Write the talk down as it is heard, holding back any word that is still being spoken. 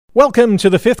Welcome to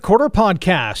the Fifth Quarter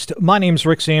Podcast. My name's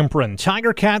Rick Zamperin.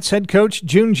 Tiger Cats head coach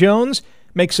June Jones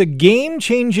makes a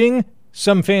game-changing,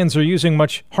 some fans are using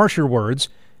much harsher words,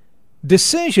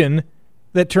 decision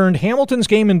that turned Hamilton's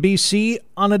game in BC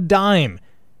on a dime.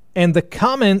 And the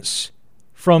comments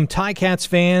from Ticats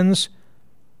fans,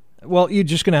 well, you're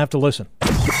just going to have to listen.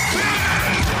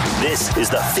 This is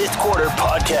the Fifth Quarter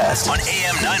Podcast on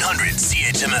AM 900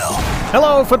 CHML.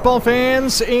 Hello, football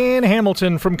fans in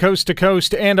Hamilton from coast to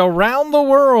coast and around the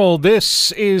world.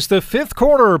 This is the Fifth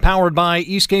Quarter powered by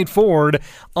Eastgate Ford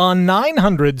on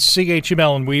 900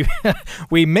 CHML. And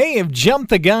we may have jumped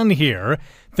the gun here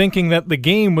thinking that the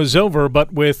game was over,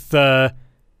 but with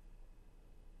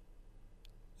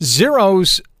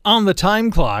zeros on the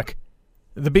time clock,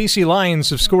 the BC Lions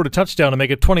have scored a touchdown to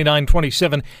make it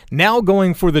 29-27, now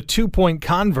going for the two-point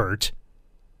convert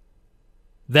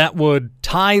that would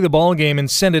tie the ball game and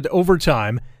send it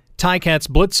overtime. Ticats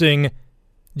blitzing,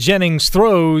 Jennings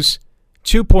throws,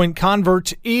 two-point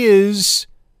convert is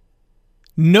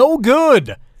no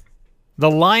good. The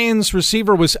Lions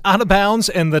receiver was out of bounds,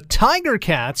 and the Tiger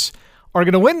Cats are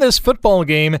going to win this football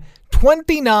game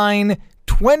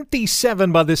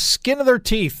 29-27 by the skin of their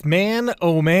teeth. Man,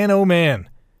 oh man, oh man.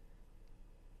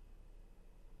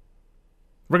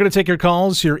 We're going to take your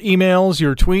calls, your emails,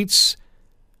 your tweets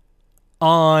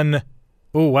on,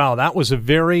 oh wow, that was a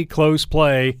very close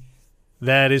play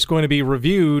that is going to be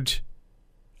reviewed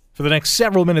for the next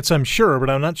several minutes, I'm sure, but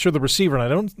I'm not sure the receiver, and I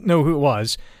don't know who it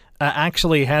was,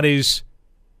 actually had his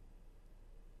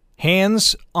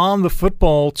hands on the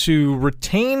football to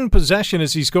retain possession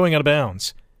as he's going out of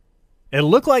bounds. It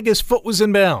looked like his foot was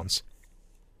in bounds.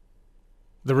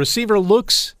 The receiver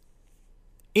looks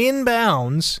in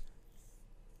bounds.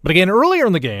 But again, earlier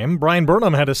in the game, Brian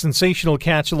Burnham had a sensational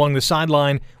catch along the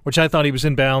sideline, which I thought he was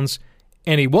in bounds,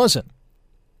 and he wasn't.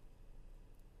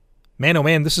 Man, oh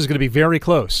man, this is going to be very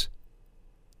close.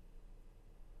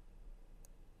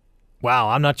 Wow,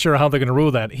 I'm not sure how they're going to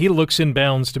rule that. He looks in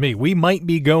bounds to me. We might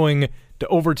be going to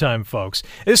overtime, folks.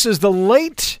 This is the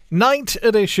late night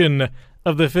edition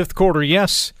of the Fifth Quarter.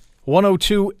 Yes,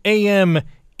 1:02 a.m.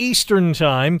 Eastern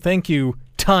Time. Thank you,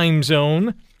 Time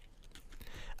Zone.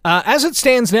 As it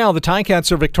stands now, the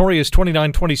Ticats are victorious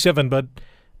 29-27, but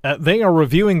they are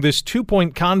reviewing this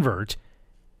two-point convert,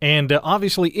 and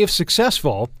obviously, if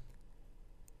successful,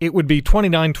 it would be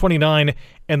 29-29,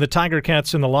 and the Tiger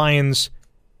Cats and the Lions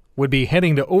would be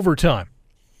heading to overtime.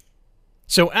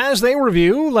 So as they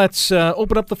review, let's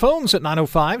open up the phones at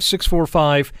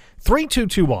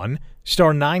 905-645-3221,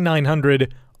 star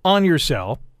 9900 on your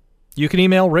cell. You can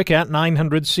email Rick at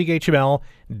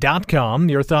 900CHML.com,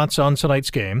 your thoughts on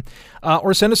tonight's game,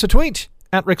 or send us a tweet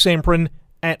at Rick Zamperin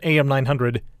at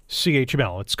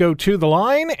AM900CHML. Let's go to the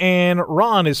line, and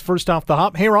Ron is first off the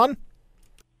hop. Hey, Ron.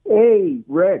 Hey,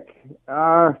 Rick.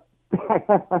 What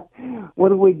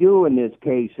do we do in this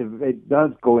case if it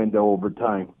does go into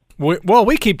overtime? Well,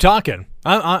 we keep talking.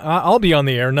 I'll be on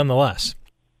the air nonetheless.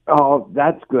 Oh,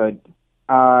 that's good.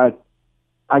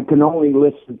 I can only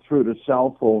listen through the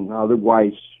cell phone.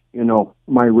 Otherwise,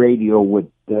 my radio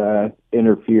would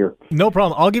interfere. No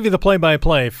problem. I'll give you the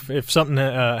play-by-play if something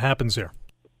happens here.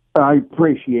 I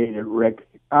appreciate it, Rick.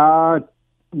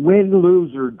 Win,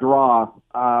 lose, or draw,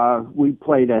 we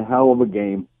played a hell of a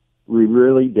game. We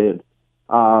really did.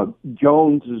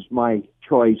 Jones is my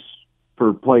choice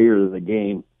for player of the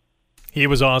game. He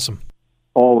was awesome.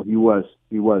 Oh, he was.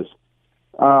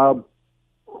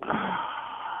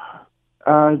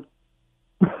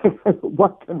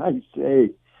 What can I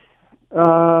say?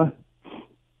 Well,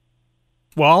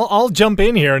 I'll jump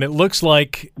in here, and it looks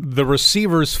like the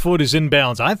receiver's foot is in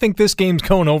bounds. I think this game's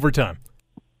going overtime.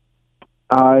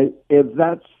 If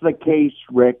that's the case,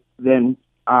 Rick, then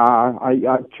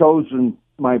I've chosen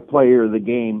my player of the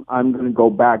game. I'm going to go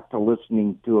back to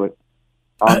listening to it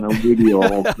on a video.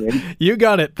 Okay? You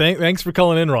got it. Thanks for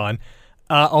calling in, Ron.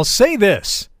 I'll say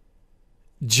this.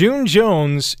 June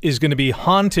Jones is going to be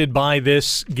haunted by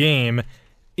this game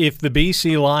if the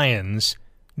BC Lions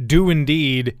do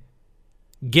indeed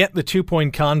get the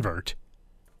two-point convert.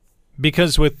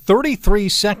 Because with 33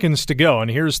 seconds to go, and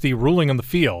here's the ruling on the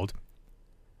field,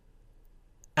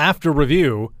 after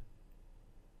review,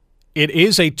 it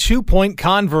is a two-point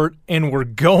convert, and we're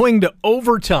going to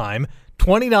overtime,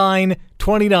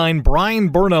 29-29. Brian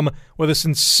Burnham with a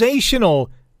sensational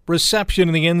reception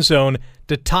in the end zone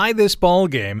to tie this ball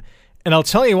game. And I'll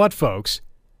tell you what, folks,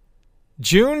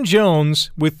 June Jones,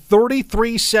 with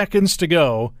 33 seconds to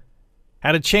go,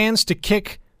 had a chance to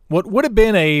kick what would have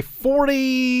been a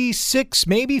 46,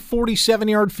 maybe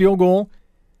 47-yard field goal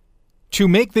to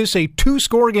make this a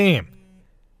two-score game.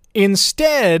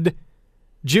 Instead,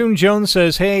 June Jones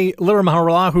says, hey, Liram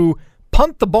Haralahu,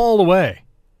 punt the ball away.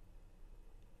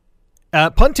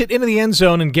 Punt it into the end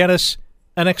zone and get us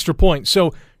an extra point.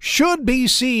 So should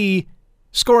BC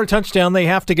score a touchdown, they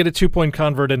have to get a 2-point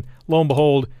convert, and lo and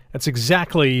behold, that's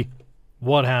exactly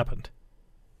what happened.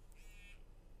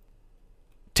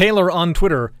 Taylor on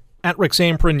Twitter, at Rick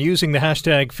Zamprin, using the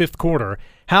hashtag 5th quarter.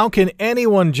 How can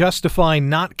anyone justify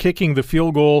not kicking the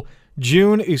field goal?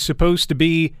 June is supposed to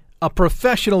be a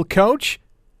professional coach?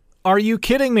 Are you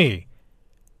kidding me?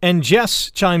 And Jess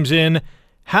chimes in,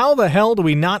 how the hell do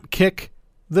we not kick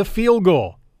the field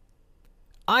goal?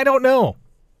 I don't know.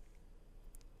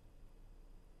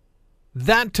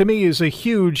 That, to me, is a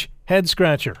huge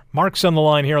head-scratcher. Mark's on the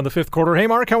line here on the 5th quarter. Hey,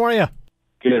 Mark, how are you?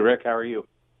 Good, Rick. How are you?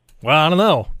 Well, I don't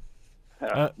know.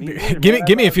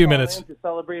 Give me a few minutes. To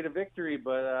celebrate a victory,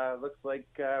 but looks like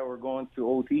we're going to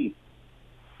OT.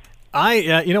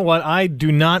 You know what? I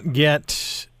do not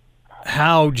get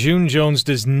how June Jones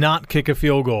does not kick a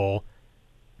field goal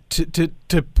to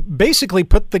basically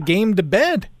put the game to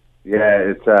bed. Yeah,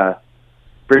 it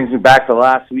brings me back to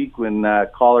last week when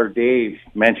caller Dave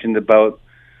mentioned about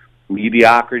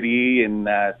mediocrity and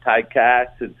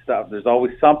Ticats and stuff. There's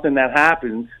always something that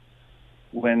happens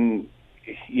when,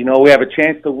 we have a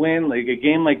chance to win, like a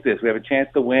game like this. We have a chance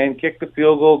to win, kick the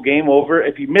field goal, game over.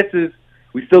 If he misses,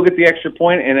 we still get the extra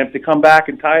point, and if they come back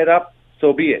and tie it up,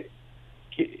 so be it.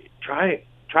 Try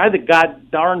the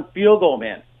god darn field goal,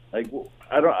 man. Like,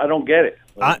 I don't get it.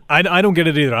 I don't get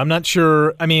it either. I'm not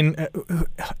sure. I mean,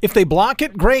 if they block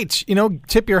it, great.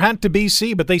 Tip your hat to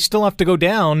BC, but they still have to go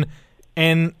down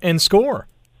and score.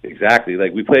 Exactly.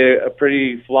 Like, we play a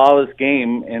pretty flawless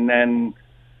game, and then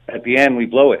at the end we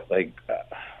blow it. Like,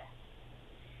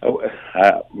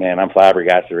 man, I'm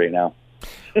flabbergasted right now.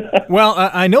 Well,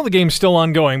 I know the game's still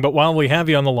ongoing, but while we have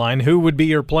you on the line, who would be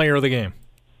your player of the game?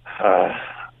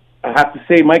 I have to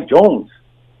say Mike Jones.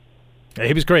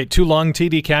 He was great. 2 long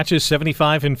TD catches,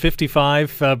 75 and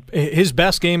 55. His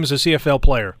best game as a CFL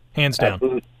player, hands down.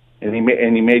 Absolutely. And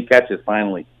he made catches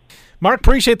finally. Mark,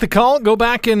 appreciate the call. Go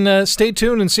back and stay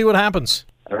tuned and see what happens.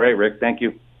 All right, Rick. Thank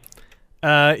you.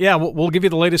 Yeah, we'll give you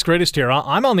the latest, greatest here.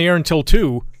 I'm on the air until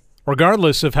 2,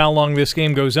 regardless of how long this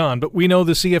game goes on. But we know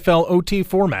the CFL OT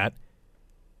format.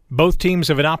 Both teams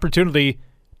have an opportunity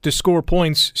to score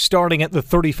points starting at the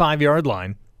 35-yard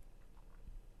line.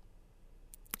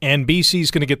 And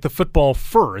BC's going to get the football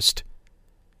first.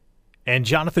 And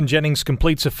Jonathan Jennings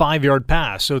completes a 5-yard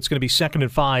pass, so it's going to be 2nd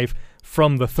and 5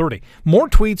 from the 30. More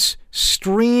tweets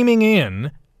streaming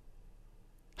in.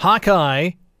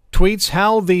 Hawkeye tweets,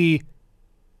 how the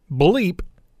bleep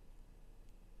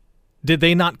did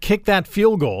they not kick that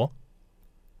field goal?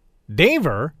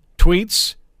 Daver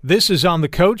tweets, this is on the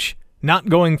coach. Not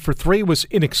going for 3 was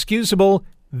inexcusable.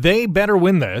 They better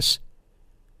win this.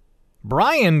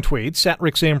 Brian tweets, at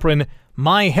Rick Zamprin,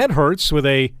 my head hurts, with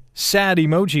a sad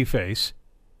emoji face.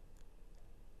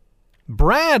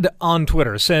 Brad on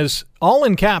Twitter says, all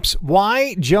in caps,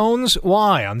 why Jones,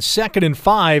 why? On 2nd and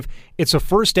 5, it's a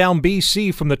first down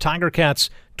BC from the Tiger Cats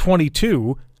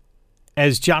 22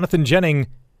 as Jonathan Jennings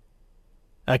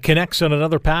connects on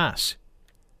another pass.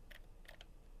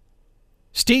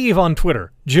 Steve on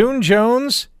Twitter, June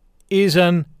Jones is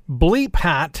an bleep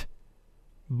hat.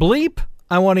 Bleep?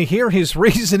 I want to hear his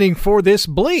reasoning for this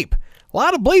bleep. A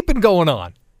lot of bleeping going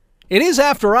on. It is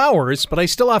after hours, but I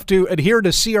still have to adhere to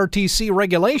CRTC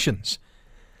regulations.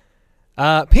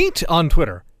 Pete on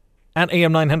Twitter, at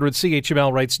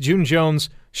AM900CHML, writes, June Jones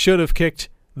should have kicked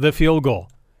the field goal.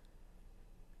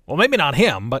 Well, maybe not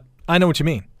him, but I know what you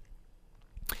mean.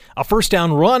 A first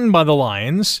down run by the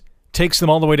Lions takes them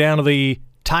all the way down to the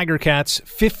Tiger Cats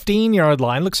 15-yard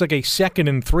line. Looks like a 2nd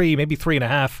and 3, maybe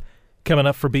 3.5 coming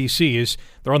up for BC as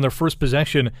they're on their first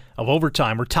possession of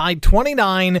overtime. We're tied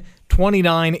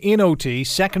 29-29 in OT.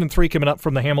 2nd and 3 coming up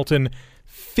from the Hamilton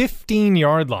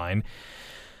 15-yard line.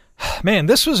 Man,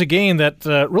 this was a game that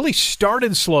really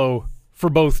started slow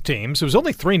for both teams. It was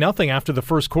only 3-0 after the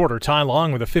first quarter. Ty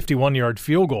Long with a 51-yard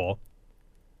field goal.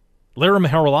 Liram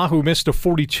Haralahu missed a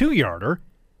 42-yarder.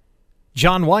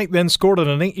 John White then scored on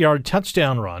an 8-yard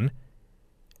touchdown run.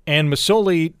 And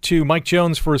Masoli to Mike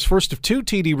Jones for his first of 2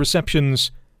 TD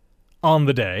receptions on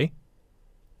the day.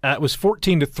 It was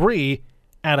 14-3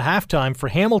 at halftime for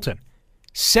Hamilton.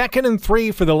 2nd and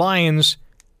 3 for the Lions.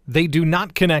 They do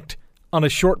not connect on a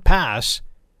short pass.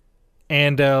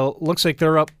 And looks like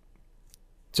they're up.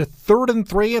 It's a 3rd and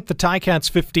 3 at the Ticats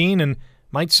 15 and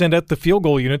might send out the field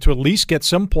goal unit to at least get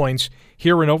some points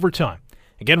here in overtime.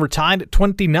 Again, we're tied at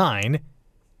 29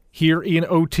 here in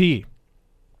OT.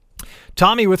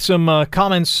 Tommy with some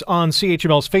comments on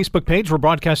CHML's Facebook page. We're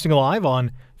broadcasting live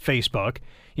on Facebook.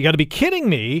 You got to be kidding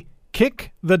me.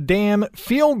 Kick the damn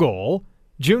field goal.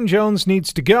 June Jones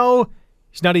needs to go.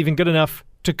 He's not even good enough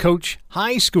to coach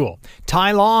high school.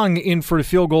 Ty Long in for a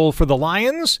field goal for the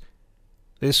Lions.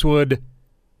 This would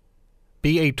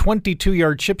be a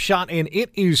 22-yard chip shot, and it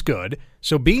is good.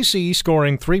 So BC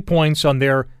scoring 3 points on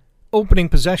their opening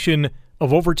possession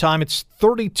of overtime. It's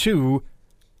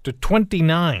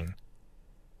 32-29.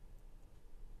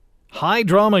 High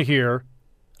drama here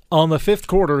on the fifth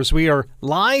quarter as we are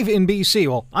live in BC.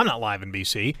 Well, I'm not live in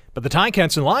BC, but the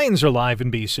Ticats and Lions are live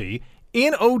in BC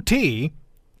in OT.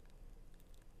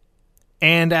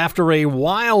 And after a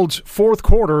wild fourth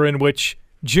quarter in which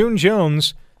June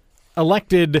Jones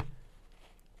elected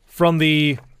from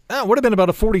the, would have been about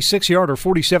a 46-yarder,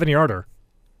 47-yarder.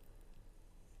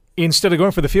 Instead of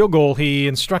going for the field goal, he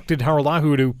instructed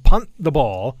Haralahu to punt the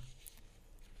ball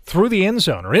through the end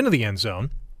zone, or into the end zone,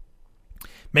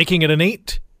 making it an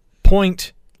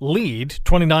 8-point lead,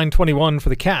 29-21 for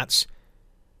the Cats.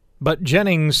 But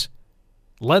Jennings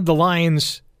led the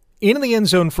Lions into the end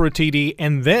zone for a TD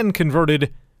and then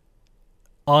converted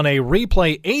on a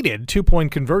replay-aided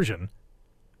 2-point conversion.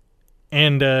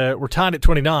 And we're tied at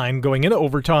 29 going into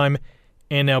overtime,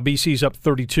 and now BC's up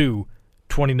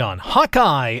 32-29.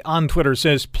 Hawkeye on Twitter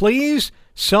says, please,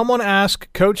 someone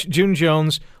ask Coach June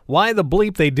Jones why the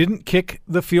bleep they didn't kick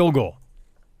the field goal.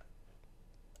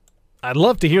 I'd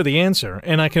love to hear the answer,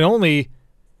 and I can only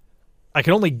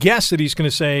guess that he's going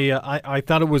to say, I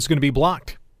thought it was going to be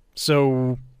blocked.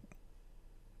 So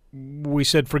we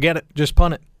said, forget it, just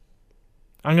punt it.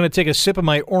 I'm going to take a sip of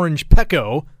my orange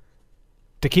Pecco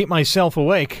to keep myself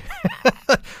awake.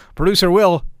 Producer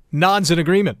Will nods in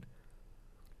agreement.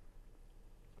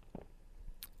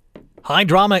 High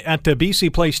drama at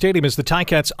BC Place Stadium as the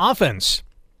Ticats offense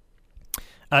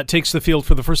takes the field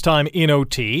for the first time in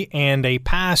OT, and a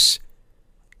pass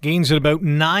gains at about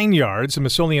 9 yards. And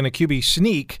Masoli and a QB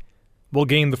sneak will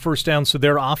gain the first down, so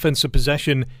their offensive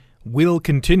possession will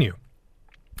continue.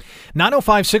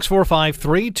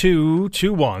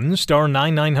 905-645-3221, star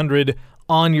 9900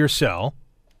 on your cell.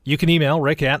 You can email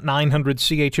Rick at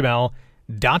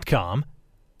 900CHML.com.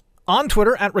 On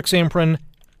Twitter, at Rick Samprin,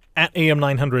 at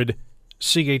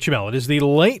AM900CHML. It is the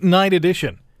late night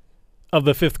edition of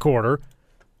the fifth quarter.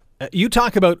 You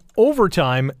talk about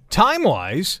overtime,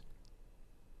 time-wise.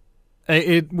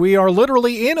 We are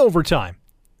literally in overtime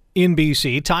in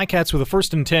BC. Ticats with a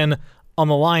 1st and 10 on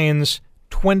the Lions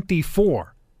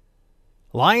 24.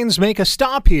 Lions make a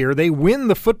stop here. They win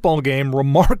the football game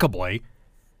remarkably.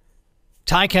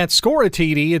 Ticats score a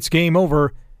TD, it's game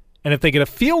over, and if they get a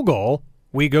field goal,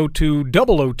 we go to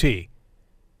double OT.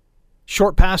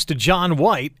 Short pass to John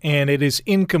White, and it is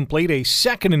incomplete. A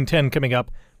 2nd and 10 coming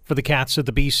up for the Cats at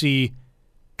the BC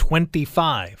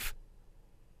 25.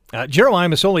 Jeremiah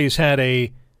Masoli has had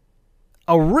a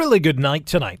really good night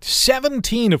tonight.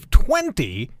 17 of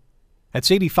 20, that's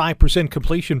 85%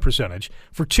 completion percentage,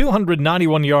 for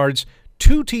 291 yards,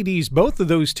 2 TDs, both of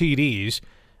those TDs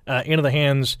into the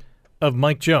hands of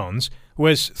Mike Jones, who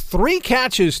has 3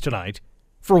 catches tonight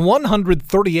for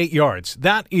 138 yards.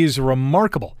 That is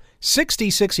remarkable.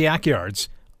 66 yak yards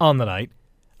on the night,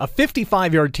 a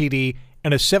 55-yard TD,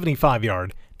 and a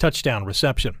 75-yard touchdown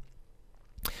reception.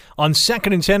 On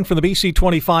 2nd and 10 for the BC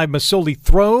 25, Masoli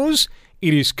throws.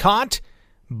 It is caught,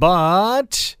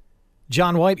 but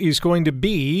John White is going to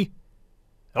be,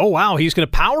 he's going to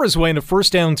power his way into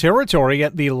first down territory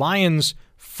at the Lions'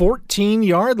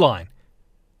 14-yard line.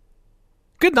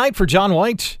 Good night for John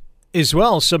White as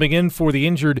well, subbing in for the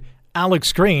injured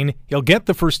Alex Green. He'll get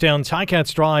the first down.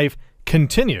 Ticats drive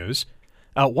continues.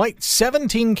 White,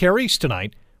 17 carries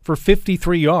tonight for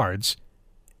 53 yards,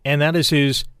 and that is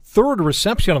his 3rd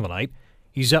reception of the night.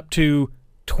 He's up to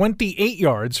 28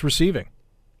 yards receiving.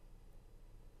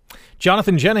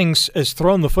 Jonathan Jennings has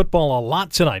thrown the football a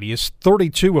lot tonight. He is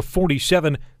 32 of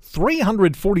 47,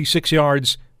 346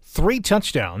 yards, 3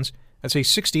 touchdowns. That's a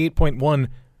 68.1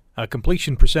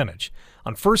 completion percentage.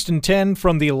 On 1st and 10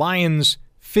 from the Lions'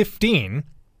 15,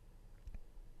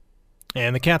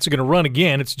 and the Cats are going to run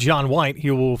again. It's John White.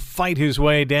 He will fight his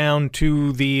way down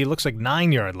to the, looks like,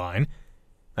 9-yard line.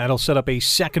 That'll set up a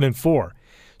 2nd and 4.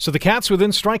 So the Cats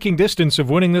within striking distance of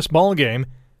winning this ball game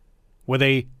with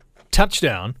a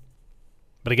touchdown.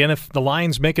 But again, if the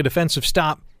Lions make a defensive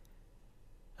stop,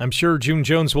 I'm sure June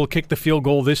Jones will kick the field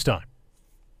goal this time.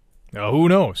 Now, who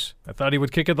knows? I thought he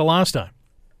would kick it the last time.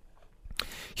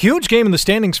 Huge game in the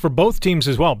standings for both teams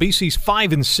as well. BC's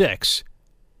 5-6.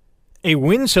 A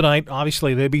win tonight,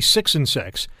 obviously, they'd be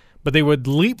 6-6, but they would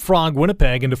leapfrog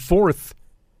Winnipeg into 4th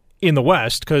in the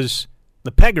West because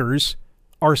the Peggers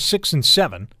are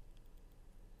 6-7.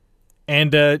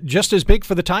 And just as big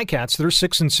for the Ticats. They're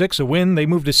 6-6, a win. They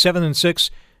moved to 7-6,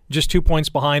 just 2 points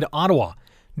behind Ottawa.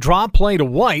 Draw play to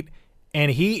White, and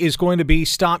he is going to be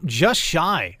stopped just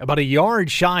shy, about a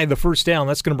yard shy of the first down.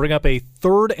 That's going to bring up a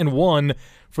 3rd and 1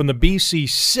 from the BC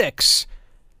 6.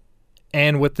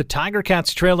 And with the Tiger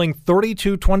Cats trailing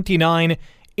 32-29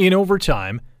 in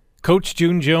overtime, Coach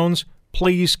June Jones,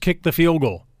 please kick the field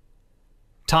goal.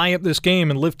 Tie up this game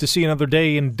and live to see another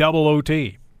day in double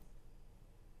OT.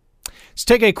 Let's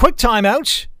take a quick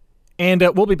timeout, and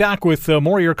we'll be back with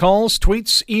more of your calls,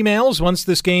 tweets, emails once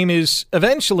this game is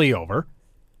eventually over.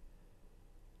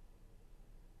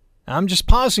 I'm just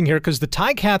pausing here because the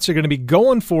Ticats are going to be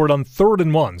going for it on 3rd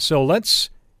and 1. So let's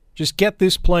just get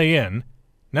this play in.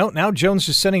 No, now Jones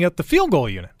is sending out the field goal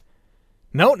unit.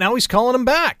 No, now he's calling him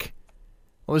back.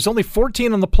 Well, there's only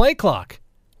 14 on the play clock.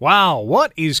 Wow,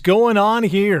 what is going on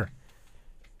here?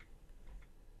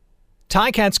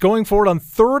 Ticats going for it on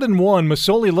 3rd and 1.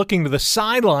 Masoli looking to the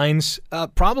sidelines,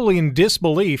 probably in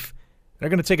disbelief. They're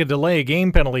going to take a delay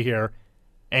game penalty here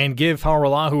and give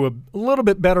Haralahu a little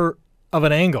bit better of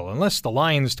an angle, unless the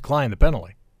Lions decline the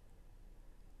penalty.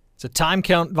 It's a time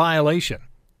count violation.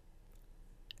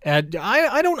 And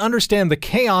I don't understand the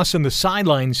chaos in the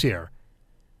sidelines here.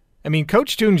 I mean,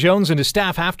 Coach June Jones and his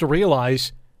staff have to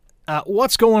realize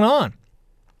what's going on.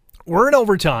 We're in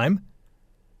overtime.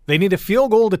 They need a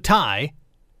field goal to tie.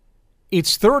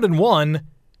 It's 3rd and 1.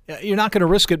 You're not going to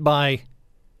risk it by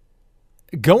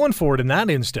going for it in that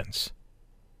instance.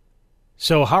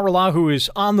 So Haralahu is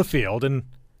on the field, and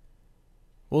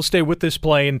we'll stay with this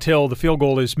play until the field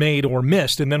goal is made or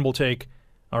missed, and then we'll take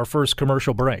our first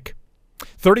commercial break.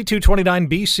 32-29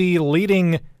 BC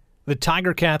leading the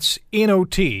Tiger Cats in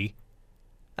OT.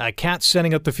 Cats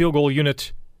sending up the field goal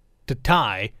unit to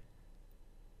tie.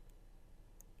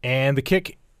 And the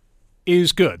kick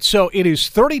is good. So it is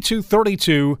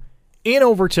 32-32 in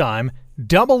overtime.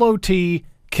 Double OT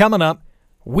coming up.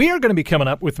 We are going to be coming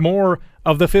up with more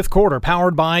of the fifth quarter,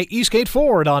 powered by Eastgate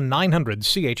Ford on 900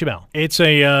 CHML. It's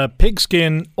a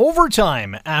pigskin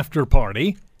overtime after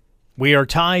party. We are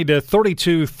tied to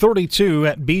 32-32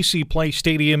 at BC Place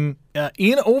Stadium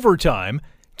in overtime.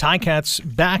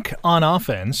 Ticats back on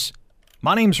offense.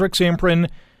 My name's Rick Samprin.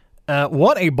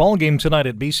 What a ball game tonight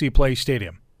at BC Place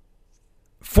Stadium.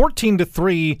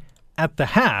 14-3 at the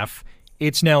half.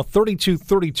 It's now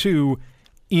 32-32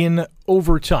 in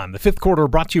overtime. The fifth quarter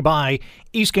brought to you by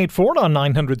Eastgate Ford on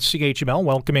 900 CHML,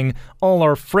 welcoming all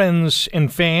our friends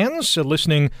and fans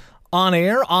listening on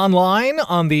air, online,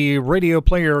 on the Radio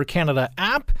Player Canada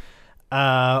app,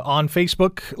 on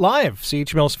Facebook Live,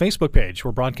 CHML's Facebook page.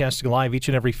 We're broadcasting live each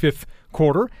and every fifth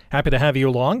quarter. Happy to have you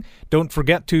along. Don't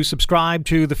forget to subscribe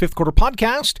to the Fifth Quarter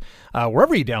Podcast,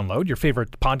 wherever you download your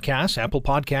favorite podcasts, Apple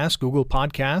Podcasts, Google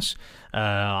Podcasts,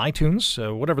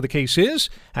 iTunes, whatever the case is.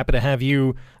 Happy to have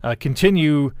you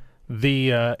continue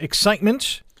the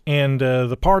excitement and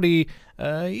the party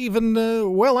even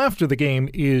well after the game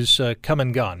is come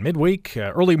and gone. Midweek,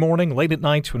 early morning, late at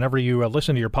night, whenever you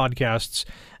listen to your podcasts.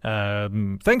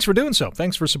 Thanks for doing so.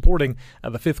 Thanks for supporting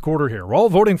the fifth quarter here. We're all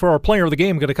voting for our player of the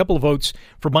game. Got a couple of votes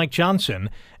for Mike Johnson.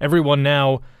 Everyone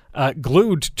now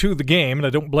glued to the game, and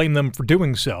I don't blame them for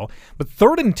doing so. But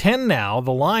 3rd and 10 now,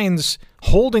 the Lions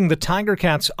holding the Tiger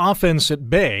Cats offense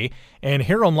at bay, and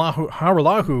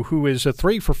Haralahu, who is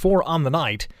 3 for 4 on the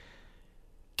night,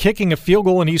 kicking a field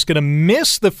goal, and he's going to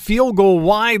miss the field goal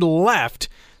wide left.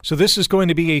 So this is going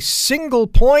to be a single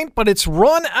point, but it's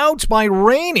run out by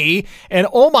Rainey, and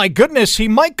oh my goodness, he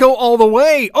might go all the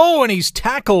way. Oh, and he's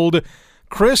tackled.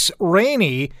 Chris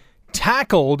Rainey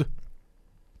tackled,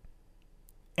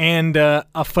 and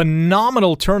a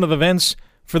phenomenal turn of events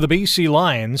for the BC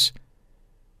Lions.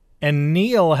 And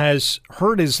Neal has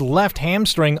hurt his left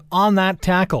hamstring on that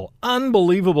tackle.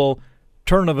 Unbelievable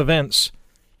turn of events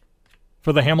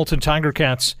for the Hamilton Tiger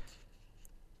Cats,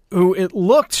 who it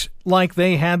looked like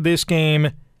they had this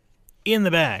game in the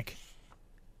bag.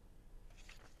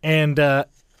 And Liram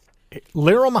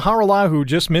Haralahu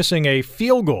just missing a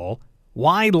field goal,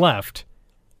 wide left.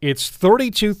 It's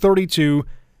 32-32.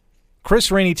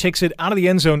 Chris Rainey takes it out of the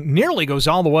end zone, nearly goes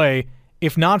all the way,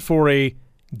 if not for a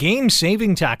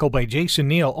game-saving tackle by Jason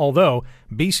Neal, although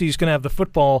BC's going to have the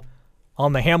football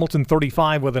on the Hamilton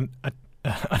 35 with an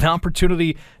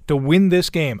opportunity to win this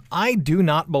game. I do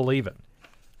not believe it.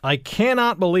 I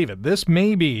cannot believe it. This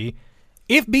may be,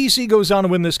 if BC goes on to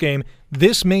win this game,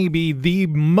 this may be the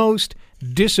most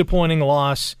disappointing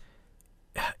loss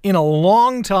in a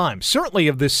long time, certainly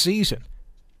of this season,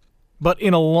 but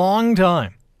in a long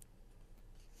time.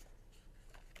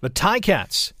 The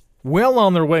Ticats, well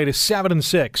on their way to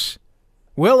 7-6,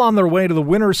 well on their way to the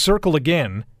winner's circle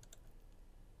again.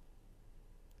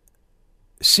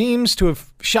 seems to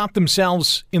have shot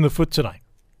themselves in the foot tonight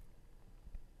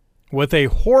with a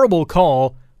horrible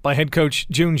call by head coach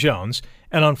June Jones.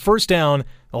 And on first down,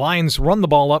 the Lions run the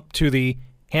ball up to the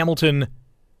Hamilton,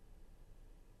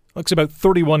 looks about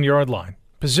 31-yard line,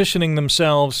 positioning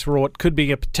themselves for what could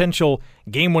be a potential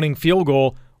game-winning field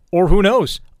goal, or who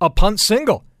knows, a punt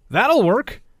single. That'll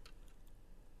work.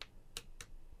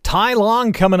 Ty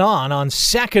Long coming on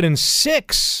 2nd and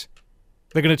 6.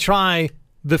 They're going to try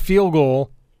the field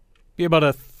goal, be about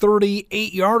a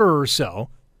 38-yarder or so.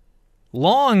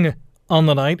 Long on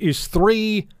the night is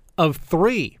 3 of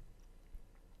 3.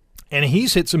 And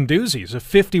he's hit some doozies, a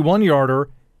 51-yarder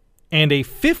and a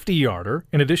 50-yarder,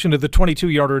 in addition to the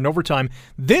 22-yarder in overtime.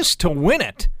 This to win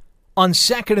it on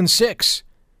 2nd and 6.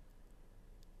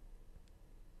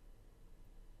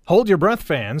 Hold your breath,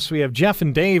 fans. We have Jeff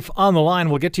and Dave on the line.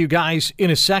 We'll get to you guys in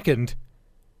a second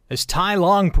as Ty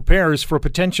Long prepares for a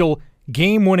potential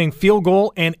game-winning field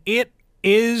goal, and it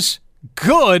is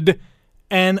good.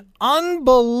 And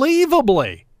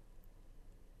unbelievably,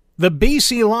 the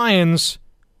BC Lions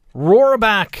roar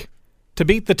back to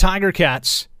beat the Tiger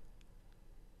Cats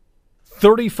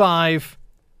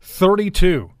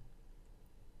 35-32.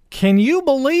 Can you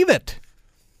believe it?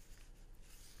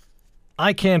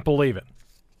 I can't believe it.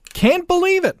 Can't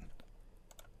believe it.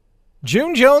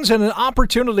 June Jones had an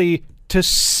opportunity to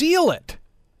seal it.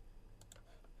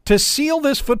 To seal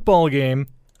this football game,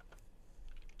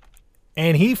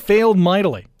 and he failed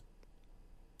mightily.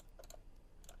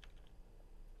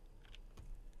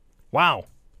 Wow.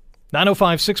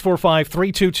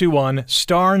 905-645-3221,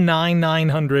 star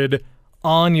 9900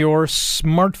 on your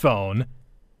smartphone.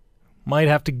 Might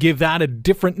have to give that a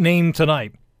different name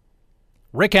tonight.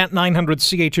 Rick at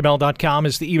 900CHML.com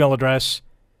is the email address.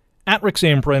 At Rick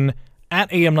Zamprin, at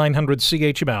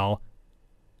AM900CHML.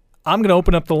 I'm going to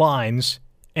open up the lines,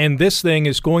 and this thing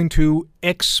is going to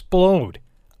explode.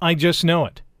 I just know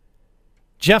it.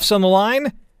 Jeff's on the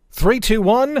line.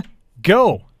 3-2-1,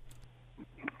 go.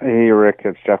 Hey, Rick.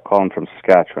 It's Jeff calling from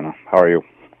Saskatchewan. How are you?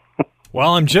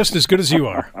 Well, I'm just as good as you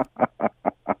are.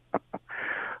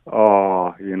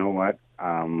 Oh, you know what?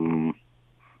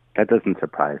 That doesn't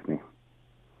surprise me.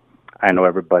 I know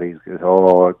everybody says,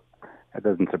 oh, that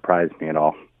doesn't surprise me at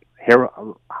all.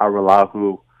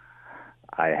 Haralahu,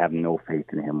 I have no faith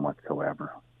in him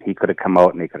whatsoever. He could have come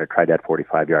out and they could have tried that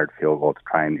 45-yard field goal to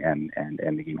try and end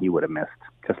the game. He would have missed,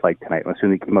 just like tonight. As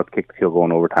soon as he came out to kick the field goal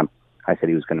in overtime, I said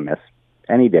he was going to miss.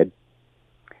 And he did.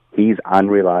 He's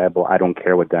unreliable. I don't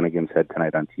care what Dunnigan said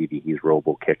tonight on TV. He's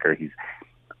robo-kicker.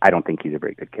 I don't think he's a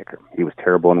very good kicker. He was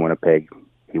terrible in Winnipeg.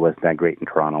 He wasn't that great in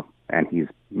Toronto. And he's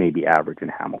maybe average in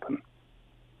Hamilton.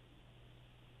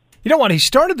 You know what? He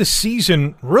started the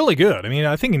season really good. I mean,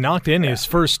 I think he knocked in his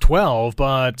first 12,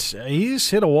 but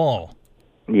he's hit a wall.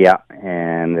 Yeah,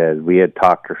 and as we had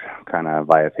talked kind of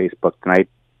via Facebook tonight,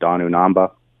 Don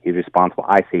Unamba, he's responsible.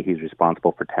 I say he's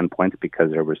responsible for 10 points because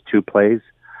there was 2 plays.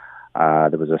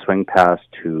 There was a swing pass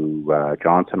to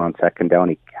Johnson on second down.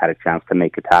 He had a chance to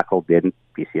make a tackle, didn't.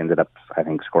 BC ended up, I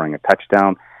think, scoring a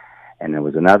touchdown. And there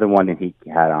was another one that he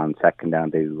had on second down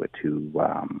to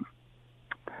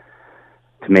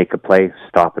make a play,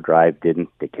 stop a drive, didn't.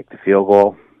 They kicked the field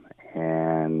goal.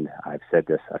 And I've said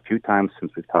this a few times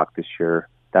since we've talked this year,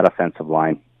 that offensive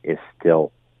line is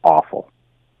still awful.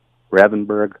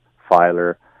 Revenberg,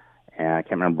 Filer, and I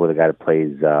can't remember the guy that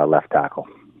plays left tackle.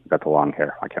 Got the long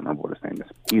hair. I can't remember what his name is.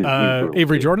 He's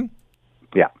Avery Jordan?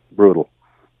 Yeah, brutal.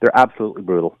 They're absolutely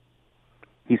brutal.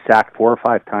 He sacked 4 or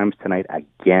 5 times tonight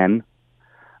again.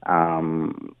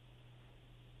 I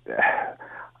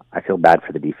feel bad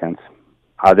for the defense.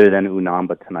 Other than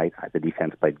Unamba tonight, the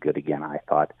defense played good again, I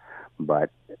thought.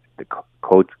 But the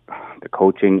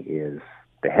coaching is,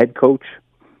 the head coach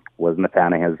wasn't a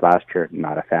fan of his last year,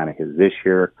 not a fan of his this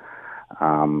year.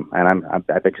 And I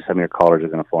bet you some of your callers are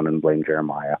going to phone and blame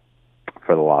Jeremiah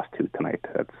for the loss too tonight.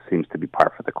 That seems to be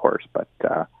par for the course. But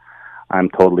I'm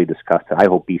totally disgusted. I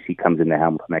hope BC comes into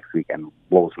Hamilton next week and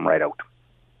blows them right out.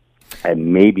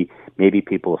 And maybe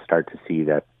people will start to see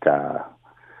that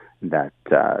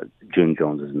June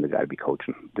Jones isn't the guy to be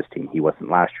coaching this team. He wasn't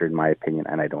last year, in my opinion,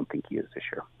 and I don't think he is this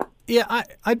year. Yeah,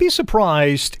 I'd be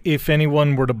surprised if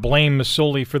anyone were to blame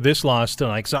Masoli for this loss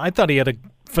tonight, because I thought he had a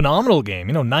phenomenal game.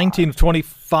 19 of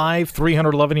 25,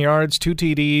 311 yards, 2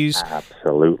 TDs.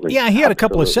 Absolutely. Yeah, he had a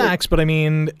couple of sacks, but I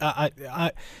mean,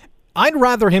 I'd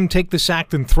rather him take the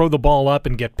sack than throw the ball up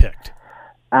and get picked.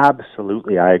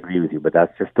 Absolutely, I agree with you, but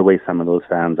that's just the way some of those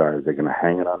fans are. They're going to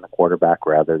hang it on the quarterback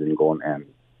rather than going and...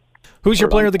 Who's your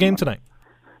player of the game tonight?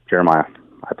 Jeremiah.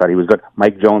 I thought he was good.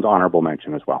 Mike Jones, honorable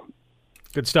mention as well.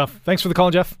 Good stuff. Thanks for the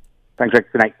call, Jeff. Thanks,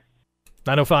 Rick. Good night.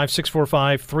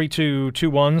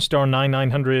 905-645-3221, star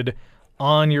 9900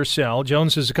 on your cell.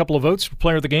 Jones has a couple of votes for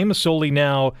player of the game, Masoli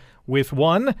now with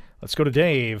one. Let's go to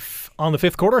Dave on the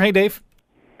fifth quarter. Hey, Dave.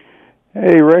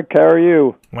 Hey, Rick, how are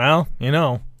you? Well, you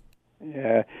know.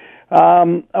 Yeah.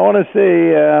 I want to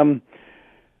say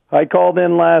I called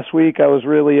in last week. I was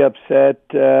really upset.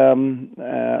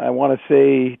 I want to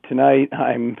say tonight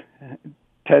I'm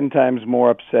 10 times more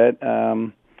upset.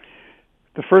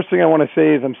 The first thing I want to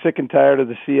say is I'm sick and tired of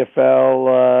the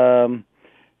CFL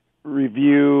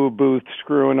review booth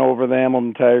screwing over the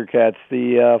Hamilton Ticats.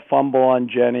 The fumble on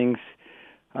Jennings,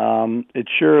 it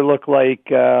sure looked like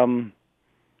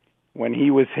when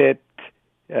he was hit,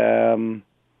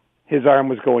 his arm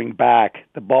was going back.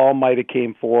 The ball might have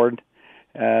came forward.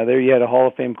 There you had a Hall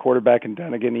of Fame quarterback in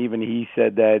Dunnigan. Even he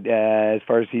said that as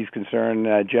far as he's concerned,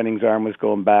 Jennings' arm was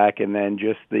going back, and then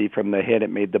just from the hit, it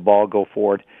made the ball go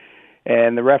forward.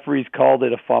 And the referees called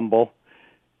it a fumble.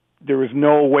 There was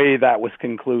no way that was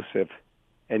conclusive.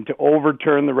 And to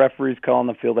overturn the referee's call on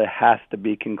the field, it has to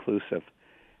be conclusive.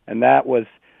 And that was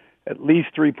at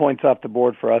least 3 points off the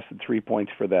board for us and 3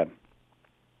 points for them.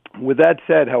 With that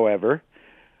said, however,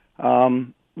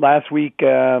 last week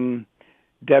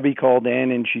Debbie called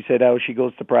in and she said how she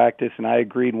goes to practice, and I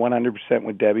agreed 100%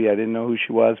 with Debbie. I didn't know who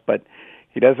she was, but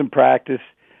he doesn't practice.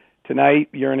 Tonight,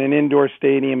 you're in an indoor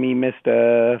stadium. He missed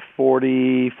a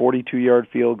 42-yard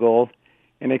field goal.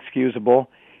 Inexcusable.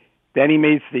 Then he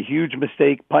made the huge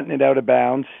mistake punting it out of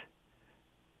bounds.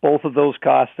 Both of those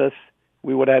cost us.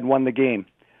 We would have won the game.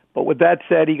 But with that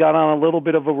said, he got on a little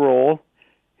bit of a roll,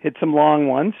 hit some long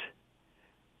ones.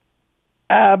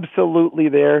 Absolutely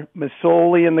there.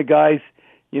 Masoli and the guys,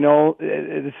 at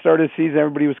the start of the season,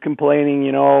 everybody was complaining,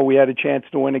 we had a chance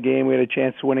to win a game, we had a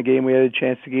chance to win a game, we had a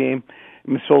chance to game.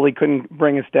 Masoli couldn't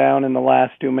bring us down in the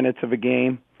last 2 minutes of a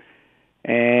game.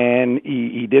 And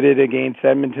he did it against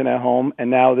Edmonton at home,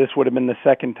 and now this would have been the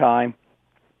second time.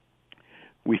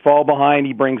 We fall behind.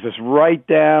 He brings us right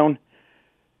down.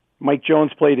 Mike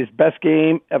Jones played his best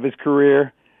game of his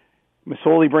career.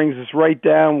 Masoli brings us right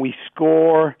down. We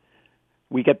score.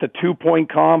 We get the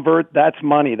 2-point convert. That's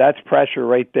money. That's pressure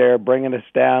right there, bringing us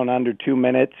down under 2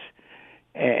 minutes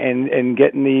and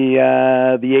getting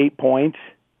the 8 points.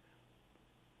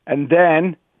 And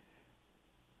then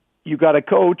you got a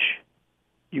coach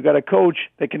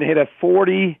that can hit a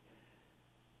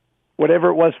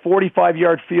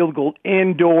 45-yard field goal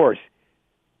indoors,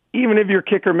 even if your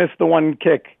kicker missed the one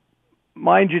kick.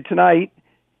 Mind you, tonight,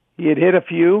 he had hit a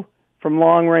few from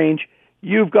long range.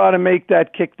 You've got to make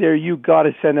that kick there. You've got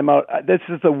to send him out. This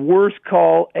is the worst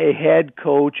call a head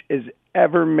coach has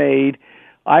ever made.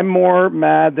 I'm more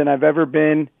mad than I've ever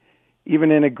been,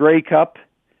 even in a Grey Cup.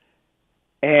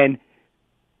 And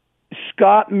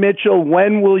Scott Mitchell,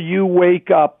 when will you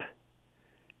wake up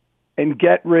and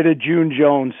get rid of June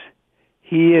Jones?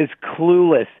 He is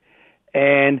clueless.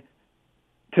 And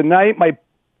tonight, my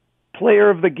player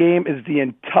of the game is the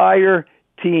entire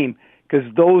team, because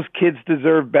those kids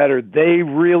deserve better. They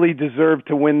really deserve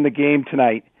to win the game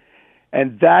tonight.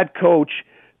 And that coach,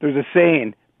 there's a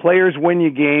saying, players win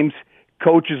you games,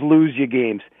 coaches lose you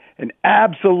games. And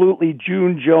absolutely,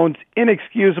 June Jones,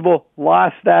 inexcusable,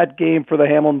 lost that game for the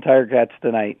Hamilton Ticats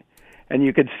tonight. And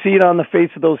you could see it on the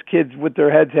face of those kids with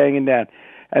their heads hanging down.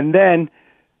 And then,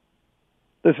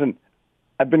 listen,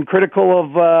 I've been critical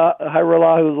of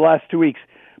Hairolahu the last 2 weeks,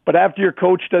 but after your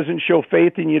coach doesn't show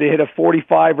faith in you to hit a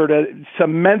 45 or to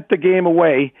cement the game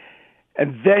away,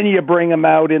 and then you bring him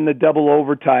out in the double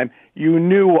overtime, you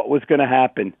knew what was going to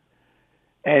happen.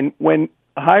 And when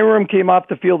Hiram came off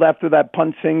the field after that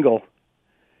punt single,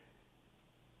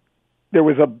 there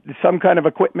was some kind of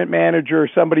equipment manager or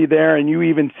somebody there, and you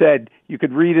even said, you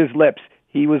could read his lips,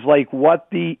 he was like, what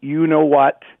the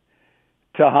you-know-what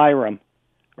to Hiram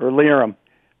or Liram.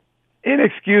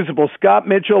 Inexcusable. Scott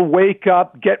Mitchell, wake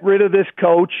up, get rid of this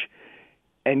coach,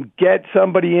 and get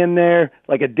somebody in there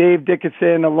like a Dave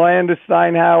Dickinson, a Landis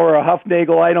Steinhauer, a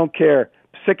Huffnagel, I don't care.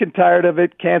 Sick and tired of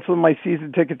it, canceling my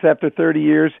season tickets after 30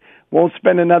 years, won't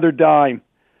spend another dime.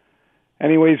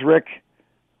 Anyways, Rick,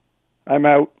 I'm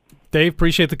out. Dave,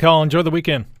 appreciate the call. Enjoy the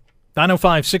weekend.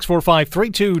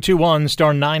 905-645-3221,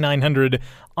 star 9900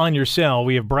 on your cell.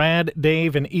 We have Brad,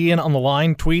 Dave, and Ian on the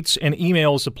line. Tweets and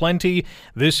emails aplenty.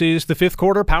 This is the fifth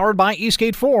quarter, powered by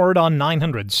Eastgate Ford on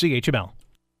 900 CHML.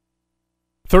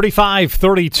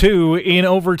 35-32 in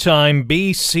overtime.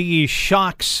 BC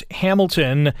shocks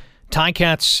Hamilton.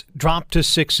 Ticats drop to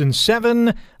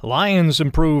 6-7. Lions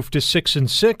improve to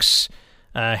 6-6.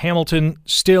 Hamilton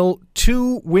still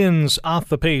 2 wins off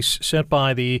the pace set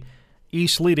by the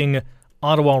East-leading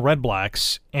Ottawa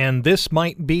Redblacks, and this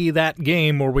might be that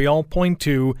game where we all point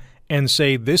to and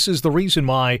say this is the reason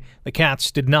why the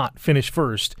Cats did not finish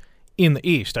first in the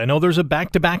East. I know there's a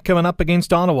back-to-back coming up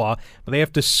against Ottawa, but they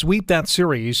have to sweep that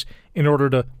series in order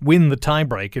to win the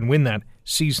tiebreak and win that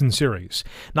season series.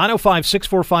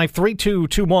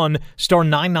 905-645-3221, star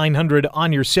 9900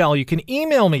 on your cell. You can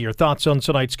email me your thoughts on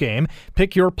tonight's game.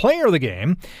 Pick your player of the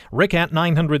game. Rick at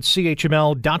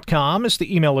 900CHML.com is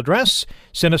the email address.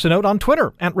 Send us a note on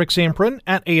Twitter at Rick Zamprin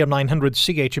at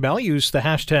AM900CHML. Use the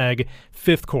hashtag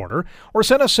 5th quarter. Or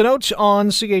send us a note on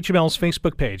CHML's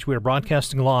Facebook page. We are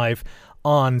broadcasting live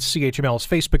on CHML's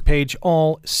Facebook page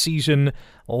all season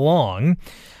long.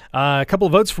 A couple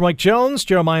of votes for Mike Jones,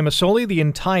 Jeremiah Masoli, the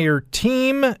entire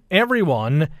team.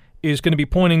 Everyone is going to be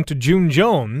pointing to June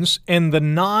Jones and the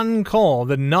non-call,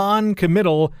 the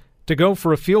non-committal to go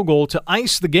for a field goal to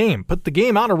ice the game, put the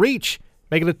game out of reach,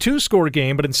 make it a 2-score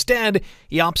game, but instead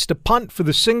he opts to punt for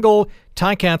the single.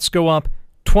 Ticats go up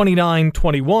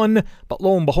 29-21, but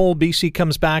lo and behold, BC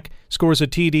comes back, scores a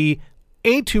TD,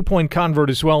 a 2-point convert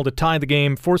as well to tie the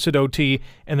game, force it OT,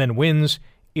 and then wins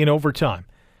in overtime.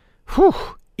 Whew.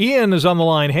 Ian is on the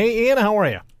line. Hey, Ian, how are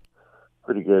you?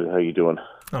 Pretty good. How you doing?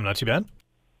 I'm not too bad.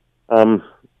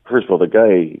 First of all, the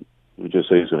guy who just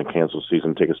said he's going to cancel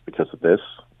season tickets because of this,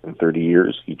 in 30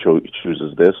 years, he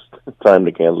chooses this time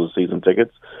to cancel season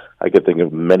tickets. I could think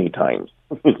of many times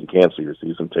you can cancel your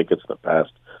season tickets in the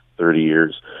past 30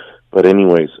 years. But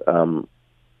anyways,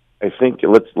 I think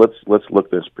let's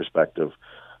look this perspective.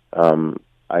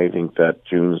 I think that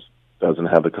Junes doesn't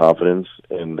have the confidence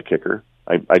in the kicker.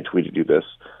 I tweeted you this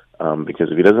because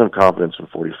if he doesn't have confidence in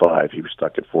 45, he was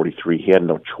stuck at 43. He had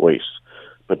no choice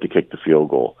but to kick the field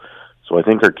goal. So I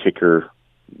think our kicker,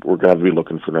 we're going to be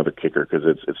looking for another kicker because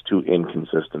it's too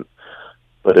inconsistent.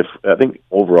 But I think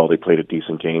overall they played a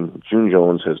decent game. June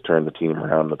Jones has turned the team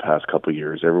around the past couple of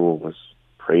years. Everyone was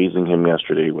praising him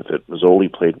yesterday with it.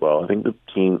 Mazzoli played well. I think the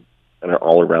team and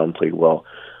all around played well.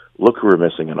 Look who we're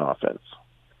missing in offense.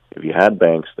 If you had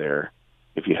Banks there,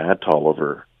 if you had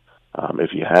Tolliver,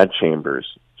 if you had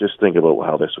Chambers, just think about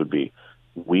how this would be.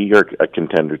 We are a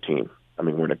contender team. I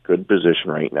mean, we're in a good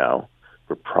position right now.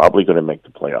 We're probably going to make the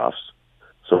playoffs.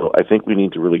 So I think we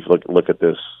need to really look at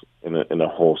this in a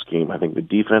whole scheme. I think the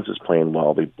defense is playing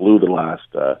well. They blew the last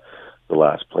play, the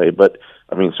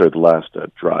last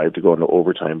drive to go into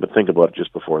overtime. But think about it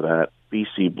just before that.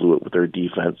 BC blew it with their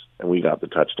defense, and we got the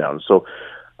touchdown. So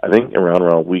I think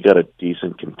around we got a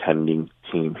decent contending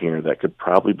team here that could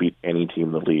probably beat any team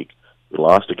in the league. We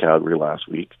lost to Calgary last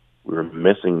week. We were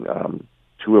missing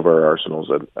two of our arsenals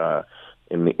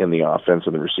in the offense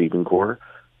and the receiving core.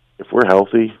 If we're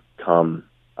healthy come,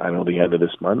 the end of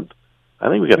this month, I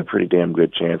think we got a pretty damn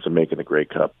good chance of making the Grey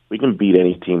Cup. We can beat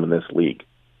any team in this league.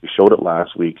 We showed it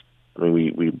last week.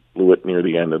 We blew it near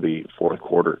the end of the fourth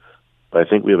quarter. But I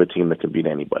think we have a team that can beat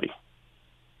anybody.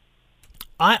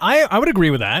 I would agree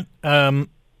with that.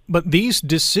 But these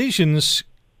decisions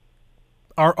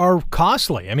are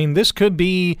costly. I mean, this could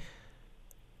be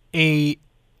a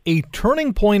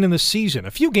turning point in the season.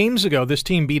 A few games ago, this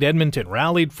team beat Edmonton,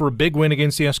 rallied for a big win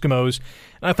against the Eskimos,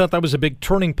 and I thought that was a big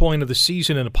turning point of the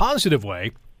season in a positive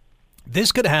way.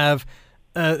 This could have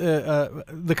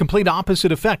the complete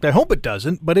opposite effect. I hope it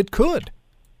doesn't, but it could.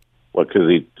 What, because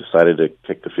he decided to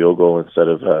kick the field goal instead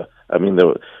of,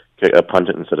 punt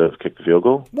it instead of kick the field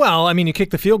goal? Well, I mean, you kick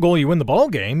the field goal, you win the ball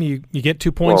game, you get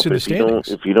 2 points in the standings.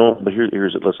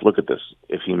 Let's look at this.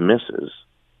 If he misses,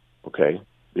 okay,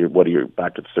 you're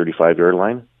back to the 35-yard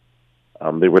line?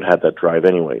 They would have had that drive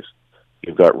anyways.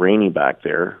 You've got Rainey back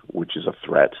there, which is a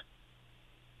threat.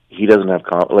 He doesn't have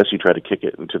unless you try to kick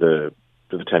it into the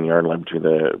 10-yard line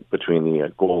between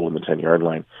the goal and the 10-yard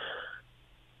line.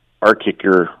 Our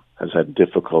kicker has had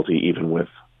difficulty even with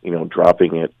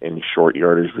dropping it in short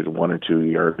yardage with 1 or 2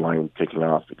 yard line kicking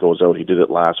off. It goes out. He did it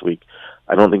last week.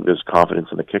 I don't think there's confidence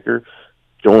in the kicker.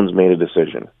 Jones made a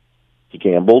decision. He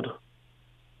gambled.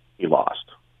 He lost.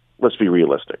 Let's be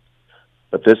realistic.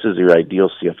 But this is your ideal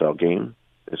CFL game.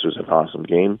 This was an awesome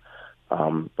game.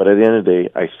 But at the end of the day,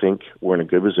 I think we're in a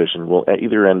good position. We'll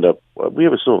either end up, we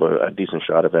have still a decent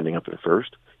shot of ending up in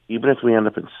first. Even if we end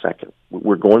up in second,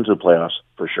 we're going to the playoffs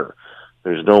for sure.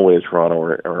 There's no way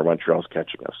Toronto or Montreal's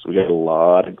catching us. We got a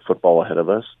lot of football ahead of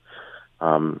us.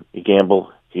 He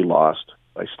gambled, he lost.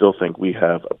 I still think we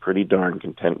have a pretty darn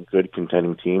good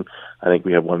contending team. I think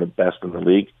we have one of the best in the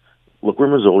league. Look where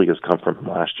Mazzoli has come from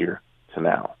last year to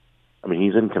now. I mean,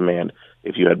 he's in command.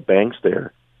 If you had Banks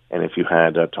there, and if you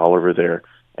had Tolliver there,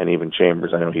 and even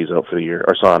Chambers, I know he's out for the year,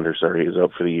 or Saunders, sorry, he's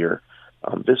out for the year,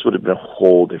 this would have been a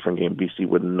whole different game. BC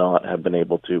would not have been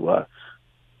able to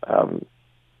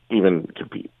even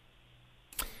compete.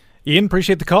 Ian,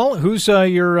 appreciate the call. Who's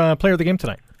your player of the game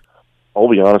tonight? I'll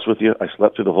be honest with you. I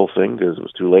slept through the whole thing because it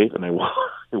was too late, and I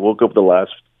woke up the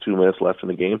last 2 minutes left in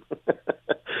the game.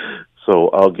 So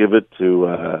I'll give it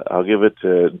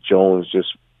to Jones, just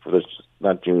for this,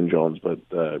 not June Jones, but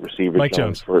receiver Mike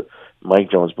Jones for Mike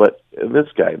Jones. But this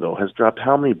guy though has dropped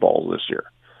how many balls this year?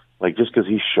 Like, just because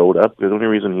he showed up, the only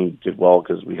reason he did well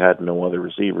because we had no other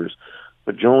receivers.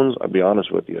 But Jones, I'll be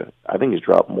honest with you, I think he's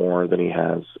dropped more than he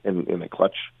has in the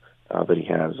clutch that he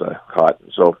has caught.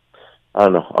 So I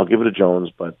don't know. I'll give it to Jones,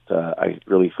 but I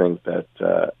really think that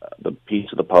the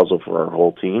piece of the puzzle for our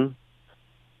whole team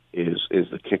is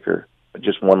the kicker. But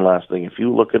just one last thing: if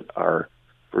you look at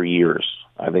for years,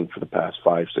 I think for the past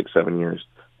 5, 6, 7 years,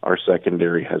 our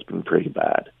secondary has been pretty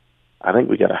bad. I think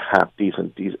we got a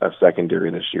half-decent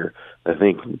secondary this year that I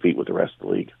think can compete with the rest of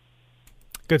the league.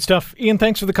 Good stuff. Ian,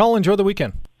 thanks for the call. Enjoy the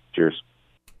weekend. Cheers.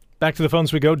 Back to the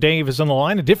phones we go. Dave is on the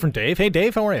line. A different Dave. Hey,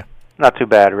 Dave, how are you? Not too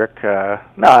bad, Rick.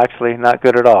 No, actually, not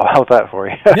good at all. How's that for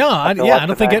you? No, I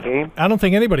don't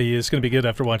think anybody is going to be good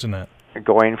after watching that.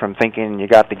 Going from thinking you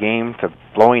got the game to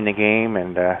blowing the game,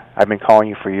 and I've been calling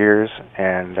you for years,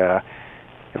 and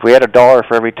if we had $1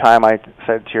 for every time I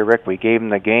said to you, Rick, we gave him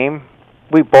the game,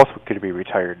 we both could be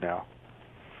retired now.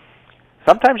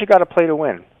 Sometimes you got to play to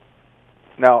win.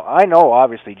 Now, I know,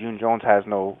 obviously, June Jones has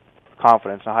no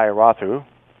confidence in Hiarathru.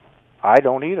 I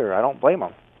don't either. I don't blame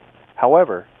him.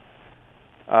 However,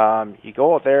 you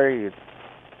go out there,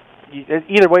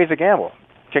 either way is a gamble.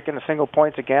 Kicking a single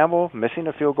point's a gamble. Missing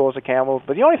a field goal is a gamble.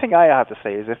 But the only thing I have to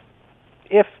say is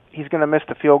if he's going to miss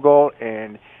the field goal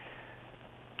and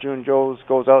June Jones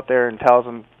goes out there and tells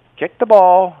him, kick the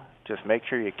ball, just make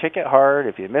sure you kick it hard.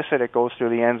 If you miss it, it goes through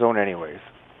the end zone anyways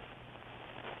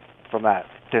from that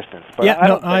distance. But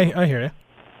I hear you.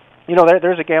 You know,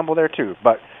 there's a gamble there too.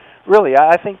 But really,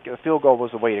 I think a field goal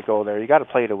was the way to go there. You got to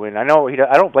play to win. I know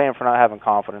I don't blame him for not having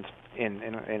confidence in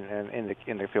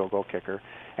the field goal kicker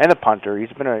and the punter.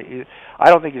 I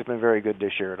don't think he's been very good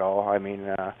this year at all. I mean,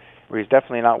 he's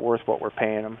definitely not worth what we're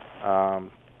paying him.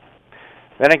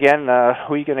 Then again,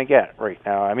 who are you going to get right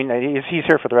now? I mean, he's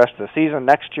here for the rest of the season.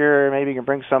 Next year, maybe you can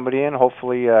bring somebody in.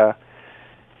 Hopefully, you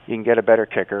can get a better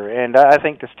kicker. And I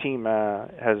think this team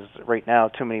has right now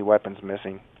too many weapons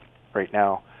missing right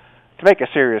now to make a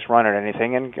serious run at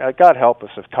anything. And God help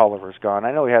us if Tolliver's gone.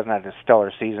 I know he hasn't had a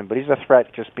stellar season, but he's a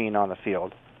threat just being on the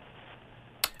field.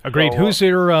 Agreed. So, who's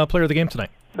your player of the game tonight?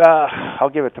 I'll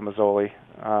give it to Mazzoli,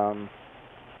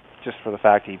 just for the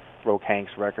fact he broke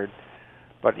Hank's record.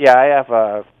 But yeah, I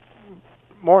have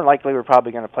more than likely we're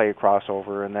probably going to play a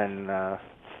crossover, and then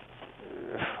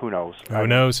who knows? Who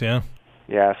knows? Yeah.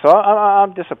 Yeah. So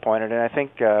I'm disappointed, and I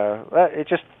think it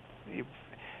just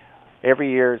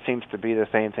every year it seems to be the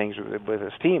same things with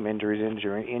this team: injuries,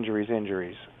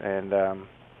 and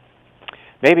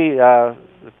maybe the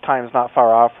time's not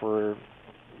far off where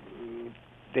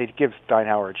they'd give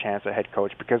Steinhauer a chance at head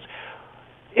coach, because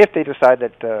if they decide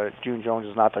that June Jones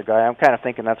is not their guy, I'm kind of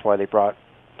thinking that's why they brought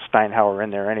Steinhauer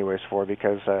in there anyways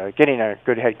because getting a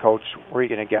good head coach, where are you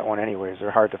going to get one anyways?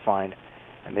 They're hard to find,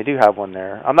 and they do have one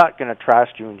there. I'm not going to trash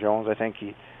June Jones. I think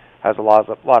he has a lot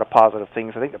of positive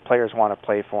things. I think the players want to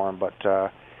play for him, but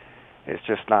it's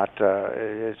just not.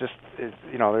 There's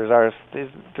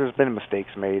been mistakes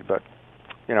made, but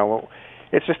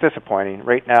it's just disappointing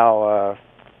right now.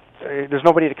 There's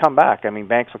nobody to come back. I mean,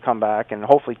 Banks will come back, and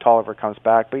hopefully Tolliver comes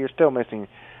back, but you're still missing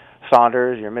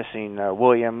Saunders. You're missing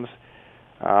Williams.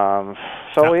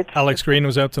 So it's Alex Green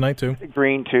was out tonight too.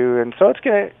 Green too, and so it's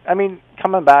gonna. I mean,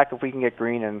 coming back, if we can get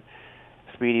Green and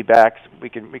Speedy back, we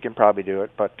can probably do it.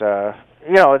 But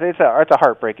it's a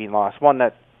heartbreaking loss. One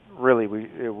that really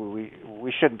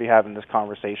we shouldn't be having this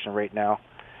conversation right now.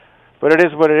 But it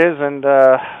is what it is, and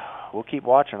we'll keep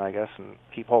watching, I guess, and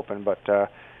keep hoping. But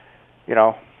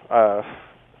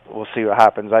we'll see what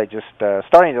happens. I just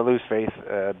starting to lose faith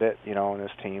a bit, in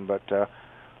this team, but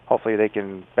hopefully they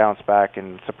can bounce back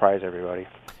and surprise everybody.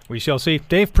 We shall see.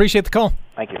 Dave, appreciate the call.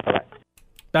 Thank you. Bye.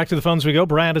 Back to the phones we go.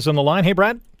 Brad is on the line. Hey,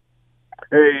 Brad.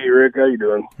 Hey, Rick. How you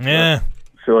doing? Yeah.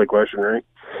 Silly question, right?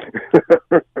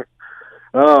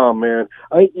 Oh, man.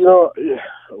 Liram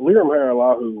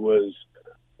Haralahu was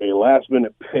a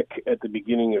last-minute pick at the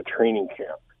beginning of training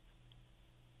camp.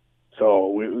 So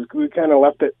we kind of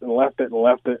left it,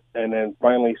 and then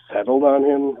finally settled on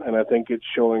him, and I think it's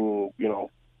showing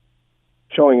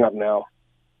up now.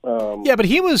 But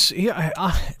he was.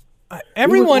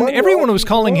 Everyone was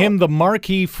calling him the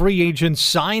marquee free agent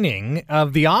signing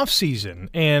of the offseason,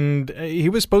 and he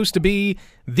was supposed to be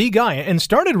the guy, and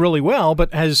started really well,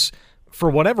 but has, for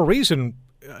whatever reason,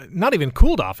 not even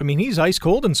cooled off. I mean, he's ice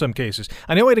cold in some cases.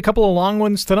 I know he had a couple of long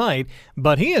ones tonight,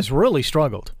 but he has really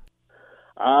struggled.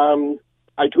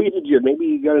 I tweeted you, maybe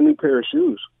he got a new pair of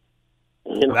shoes.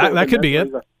 You know, that could be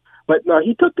it. But no,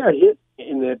 he took that hit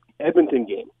in the Edmonton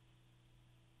game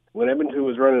when Edmonton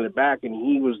was running it back, and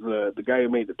he was the guy who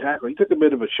made the tackle. He took a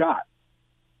bit of a shot.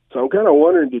 So I'm kind of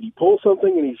wondering, did he pull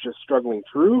something and he's just struggling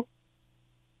through?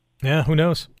 Yeah, who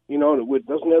knows? You know, it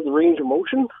doesn't have the range of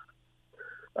motion.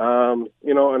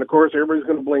 You know, and of course, everybody's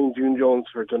going to blame June Jones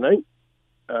for tonight.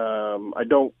 I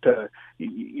don't.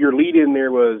 Your lead in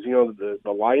there was, you know,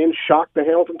 the Lions shocked the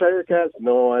Hamilton Ticats.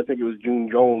 No, I think it was June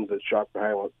Jones that shocked the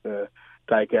Hamilton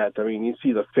Ticats. I mean, you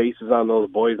see the faces on those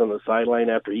boys on the sideline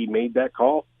after he made that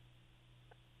call.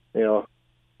 You know,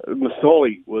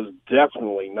 Masoli was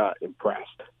definitely not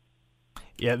impressed.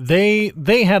 Yeah,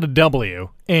 they had a W,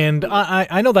 and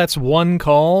I know that's one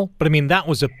call, but I mean that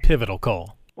was a pivotal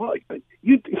call. Well,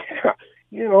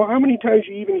 you know, how many times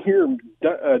you even hear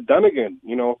Dunnigan,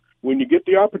 you know, when you get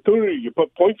the opportunity, you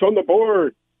put points on the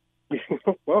board.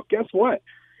 Well, guess what?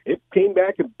 It came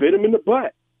back and bit him in the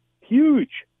butt.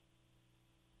 Huge.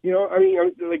 You know, I mean,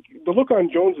 like the look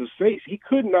on Jones's face, he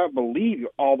could not believe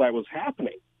all that was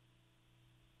happening.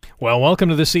 Well, welcome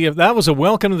to the CFL. That was a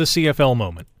welcome to the CFL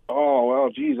moment. Oh, well,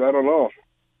 geez, I don't know.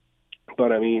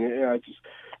 But, I mean,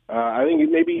 I think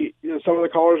maybe some of the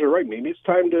callers are right. Maybe it's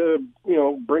time to, you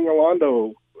know, bring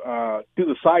Orlando to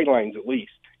the sidelines at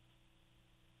least.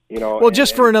 You know, well,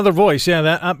 just for another voice,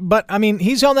 yeah. But I mean,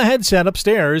 he's on the headset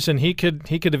upstairs, and he could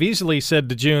have easily said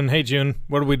to June, "Hey, June,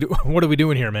 what are we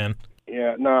doing here, man?"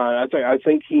 Yeah, no, I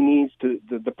think he needs to.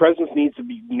 The presence needs to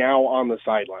be now on the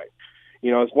sideline.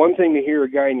 You know, it's one thing to hear a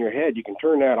guy in your head; you can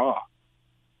turn that off.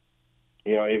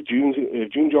 You know, if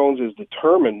June Jones is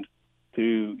determined to,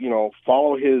 you know,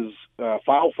 follow his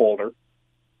file folder,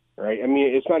 right? I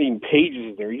mean, it's not even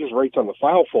pages there; he just writes on the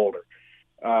file folder.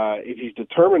 If he's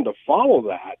determined to follow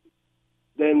that,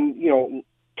 then, you know,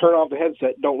 turn off the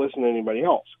headset, don't listen to anybody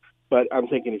else. But I'm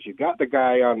thinking if you got the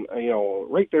guy on, you know,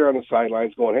 right there on the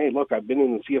sidelines going, hey, look, I've been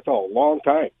in the CFL a long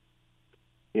time.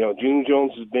 You know, June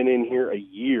Jones has been in here a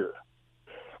year.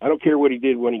 I don't care what he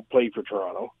did when he played for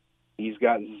Toronto. He's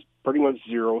got pretty much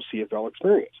zero CFL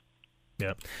experience.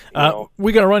 Yeah.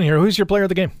 We got to run here. Who's your player of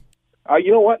the game?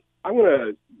 You know what? I'm going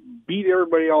to beat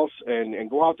everybody else and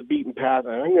go off the beaten path,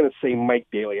 and I'm going to say Mike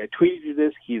Daly. I tweeted you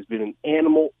this. He has been an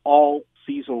animal all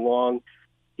season long.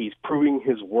 He's proving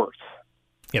his worth.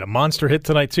 He had a monster hit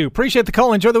tonight, too. Appreciate the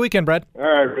call. Enjoy the weekend, Brad. All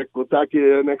right, Rick. We'll talk to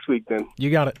you next week then.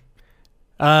 You got it.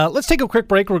 Let's take a quick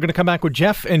break. We're going to come back with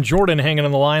Jeff and Jordan hanging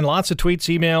on the line. Lots of tweets,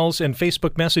 emails, and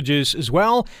Facebook messages as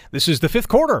well. This is the fifth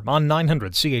quarter on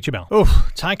 900 CHML. Oh,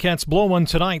 Ticats blow one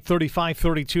tonight,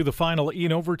 35-32, the final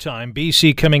in overtime.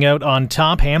 BC coming out on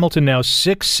top. Hamilton now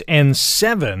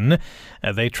 6-7.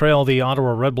 They trail the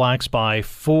Ottawa Redblacks by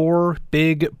 4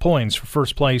 big points for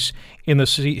first place in the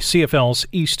CFL's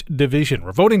East Division.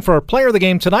 We're voting for our player of the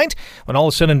game tonight. When all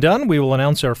is said and done, we will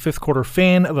announce our fifth quarter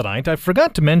fan of the night. I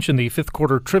forgot to mention the fifth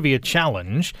quarter trivia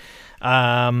challenge.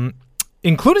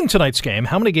 Including tonight's game,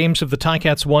 how many games have the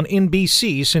Ticats won in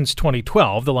BC since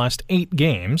 2012? The last 8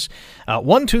 games.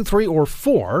 1, 2, 3, or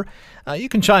 4. You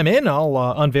can chime in. I'll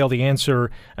unveil the answer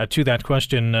to that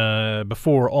question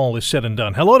before all is said and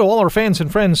done. Hello to all our fans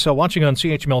and friends watching on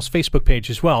CHML's Facebook page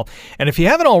as well. And if you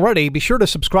haven't already, be sure to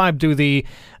subscribe to the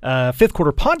Fifth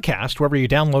Quarter Podcast, wherever you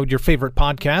download your favorite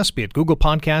podcast, be it Google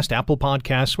Podcast, Apple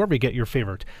Podcasts, wherever you get your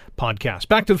favorite podcast.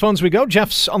 Back to the phones we go.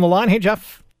 Jeff's on the line. Hey,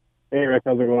 Jeff. Hey, Rick.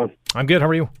 How's it going? I'm good. How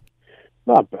are you?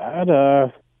 Not bad. I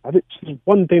think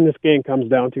one thing this game comes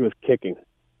down to is kicking.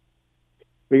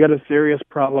 We got a serious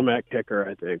problem at kicker,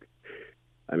 I think.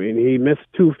 I mean, he missed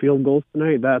 2 field goals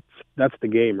tonight. That's the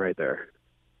game right there.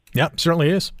 Yeah, certainly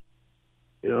is.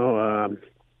 You know,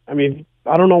 I mean,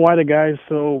 I don't know why the guy's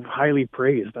so highly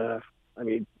praised. I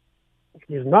mean,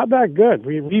 he's not that good.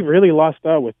 We really lost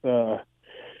out with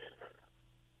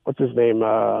what's his name?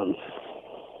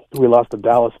 We lost to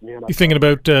Dallas. Man, you thinking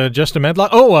about Justin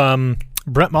Medlock? Oh,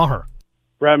 Brett Maher.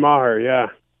 Brett Maher, yeah.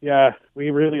 Yeah,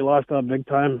 we really lost out big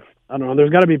time. I don't know. There's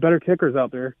got to be better kickers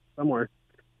out there somewhere.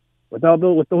 With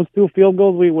those 2 field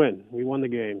goals, we win. We won the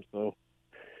game. So,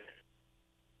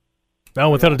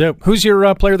 well, without a doubt. Who's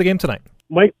your player of the game tonight?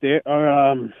 Mike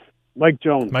Jones. Mike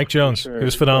Jones. Sure. He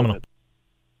was phenomenal.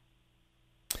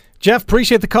 Jeff,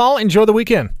 appreciate the call. Enjoy the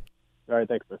weekend. All right,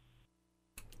 thanks, man.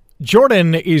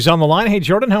 Jordan is on the line. Hey,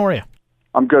 Jordan, how are you?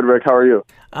 I'm good, Rick. How are you?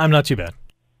 I'm not too bad.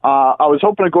 I was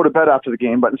hoping to go to bed after the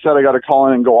game, but instead I got to call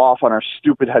in and go off on our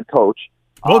stupid head coach.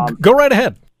 Well, go right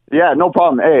ahead. Yeah, no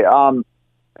problem. Hey,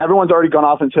 everyone's already gone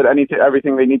off and said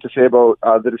everything they need to say about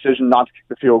the decision not to kick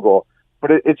the field goal.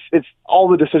 But it's all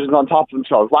the decisions on top of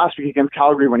themselves. Last week against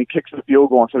Calgary, when he kicks the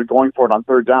field goal instead of going for it on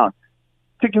third down,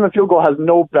 kicking the field goal has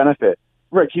no benefit.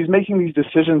 Rick, he's making these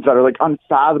decisions that are like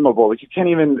unfathomable. Like you can't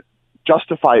even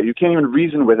justify it. You can't even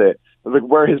reason with it. Like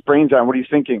where his brain's at and what he's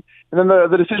thinking. And then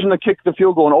the decision to kick the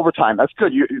field goal in overtime. That's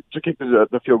good. To kick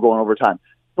the field goal in overtime.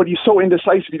 But he's so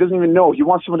indecisive. He doesn't even know. He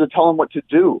wants someone to tell him what to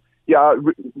do. Yeah,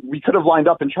 we could have lined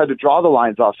up and tried to draw the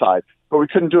lines offside, but we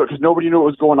couldn't do it because nobody knew what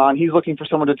was going on. He's looking for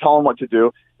someone to tell him what to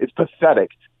do. It's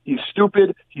pathetic. He's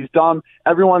stupid. He's dumb.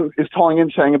 Everyone is calling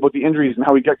in saying about the injuries and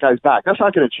how we get guys back. That's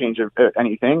not going to change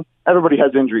anything. Everybody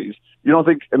has injuries. You don't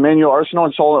think Emmanuel Arsenault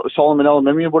and Solomon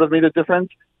Elimimian would have made a difference?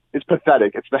 It's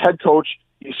pathetic. It's the head coach.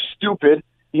 He's stupid.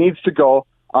 He needs to go.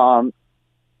 The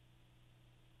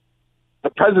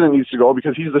president needs to go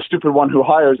because he's the stupid one who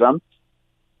hires them.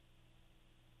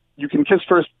 You can kiss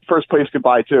first place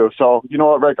goodbye too. So you know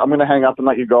what, Rick? I'm going to hang up and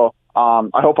let you go. I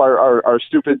hope our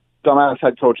stupid dumbass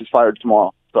head coach is fired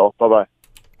tomorrow. So bye-bye.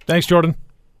 Thanks, Jordan.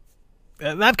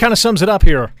 That kind of sums it up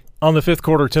here on the fifth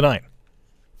quarter tonight.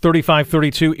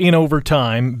 35-32 in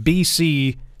overtime.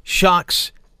 BC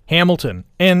shocks Hamilton,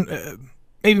 and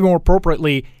maybe more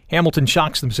appropriately, Hamilton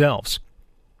shocks themselves.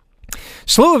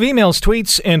 Slew of emails,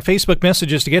 tweets, and Facebook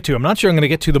messages to get to. I'm not sure I'm going to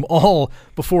get to them all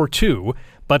before 2,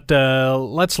 but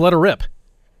let's let her rip.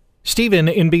 Stephen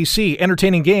in BC,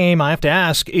 entertaining game. I have to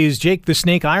ask, is Jake the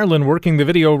Snake Ireland working the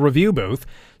video review booth?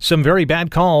 Some very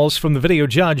bad calls from the video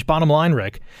judge. Bottom line,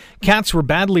 Rick. Cats were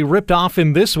badly ripped off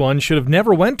in this one. Should have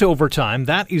never went to overtime.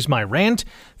 That is my rant.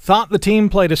 Thought the team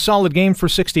played a solid game for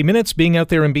 60 minutes. Being out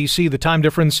there in BC, the time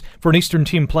difference for an Eastern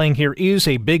team playing here is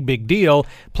a big, big deal.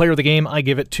 Player of the game, I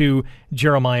give it to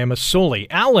Jeremiah Masoli.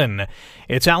 Alan.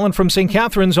 It's Alan from St.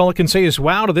 Catharines. All I can say is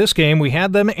wow to this game. We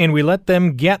had them and we let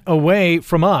them get away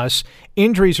from us.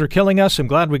 Injuries are killing us. I'm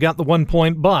glad we got the 1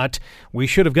 point, but we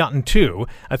should have gotten 2.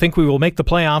 I think we will make the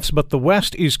playoffs, but the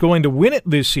West is going to win it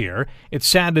this year. It's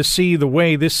sad to see the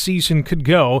way this season could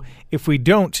go if we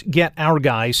don't get our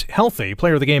guys healthy.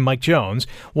 Player of the game, Mike Jones.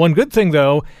 One good thing,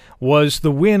 though, was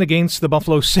the win against the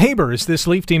Buffalo Sabres. This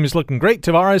Leaf team is looking great.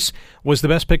 Tavares was the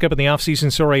best pickup in the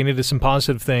offseason. Sorry, I needed some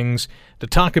positive things to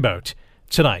talk about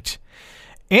tonight.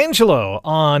 Angelo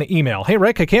on email. Hey,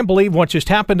 Rick, I can't believe what just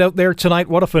happened out there tonight.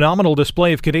 What a phenomenal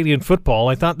display of Canadian football.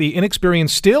 I thought the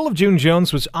inexperience still of June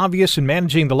Jones was obvious in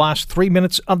managing the last 3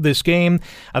 minutes of this game.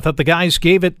 I thought the guys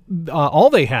gave it all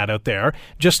they had out there.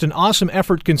 Just an awesome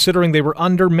effort considering they were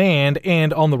undermanned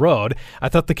and on the road. I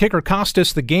thought the kicker cost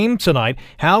us the game tonight.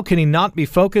 How can he not be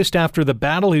focused after the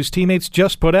battle his teammates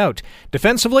just put out?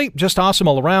 Defensively, just awesome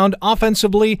all around.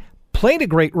 Offensively, played a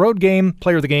great road game.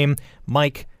 Player of the game,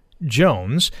 Mike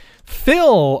Jones.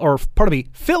 Philly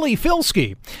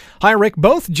Filski. Hi, Rick.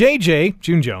 Both JJ,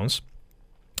 June Jones,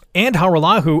 and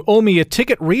Haralahu owe me a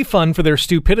ticket refund for their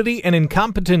stupidity and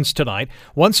incompetence tonight.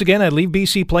 Once again, I leave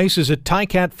BC Place as a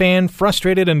Ticat fan,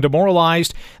 frustrated and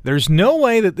demoralized. There's no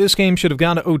way that this game should have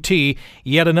gone to OT.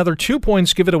 Yet another 2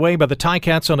 points given away by the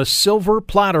Ticats on a silver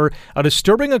platter. A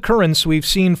disturbing occurrence we've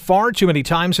seen far too many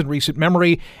times in recent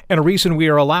memory, and a reason we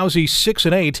are a lousy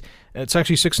 6-8. It's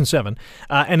actually 6-7.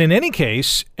 And in any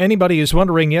case, anybody is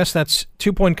wondering, yes, that's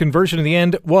 2-point conversion in the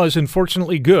end was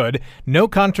unfortunately good. No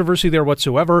controversy there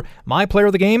whatsoever. My player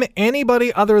of the game,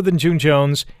 anybody other than June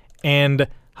Jones and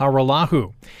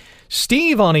Haralahu.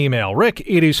 Steve on email. Rick,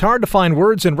 it is hard to find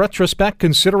words in retrospect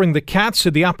considering the Cats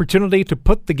had the opportunity to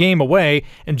put the game away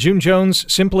and June Jones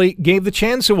simply gave the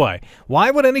chance away.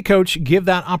 Why would any coach give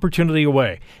that opportunity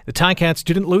away? The Ticats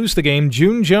didn't lose the game.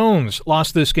 June Jones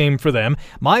lost this game for them.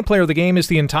 My player of the game is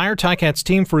the entire Ticats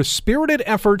team for a spirited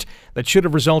effort that should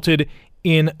have resulted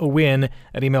in a win.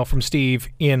 An email from Steve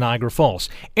in Niagara Falls.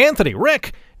 Anthony,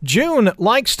 Rick, June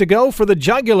likes to go for the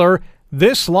jugular.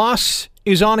 This loss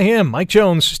is on him. Mike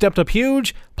Jones stepped up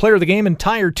huge. Player of the game,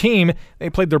 entire team. They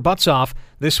played their butts off.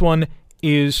 This one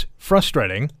is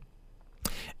frustrating.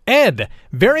 Ed,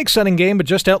 very exciting game, but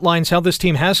just outlines how this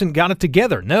team hasn't got it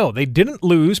together. No, they didn't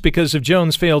lose because of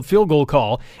Jones' failed field goal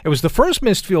call. It was the first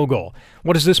missed field goal.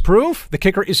 What does this prove? The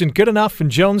kicker isn't good enough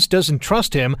and Jones doesn't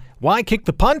trust him. Why kick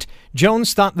the punt?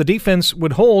 Jones thought the defense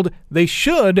would hold. They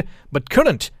should, but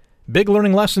couldn't. Big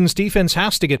learning lessons. Defense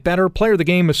has to get better. Player of the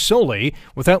game, Masoli.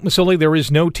 Without Masoli, there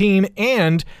is no team,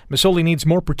 and Masoli needs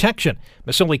more protection.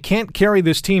 Masoli can't carry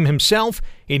this team himself.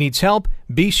 He needs help.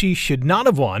 BC should not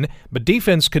have won, but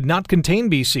defense could not contain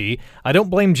BC. I don't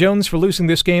blame Jones for losing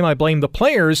this game. I blame the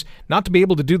players not to be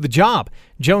able to do the job.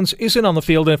 Jones isn't on the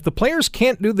field, and if the players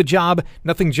can't do the job,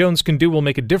 nothing Jones can do will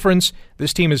make a difference.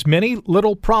 This team has many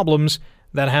little problems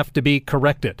that have to be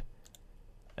corrected.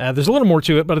 There's a little more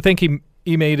to it, but I think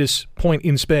he made his point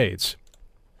in spades.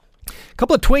 A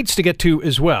couple of tweets to get to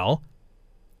as well.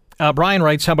 Brian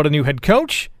writes, how about a new head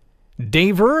coach?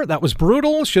 Daver, that was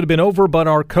brutal. Should have been over, but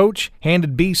our coach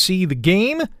handed BC the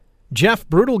game. Jeff,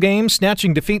 brutal game,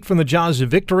 snatching defeat from the jaws of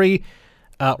victory.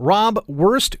 Rob,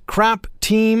 worst crap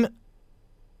team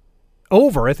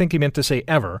over. I think he meant to say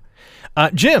ever.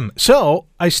 Jim, so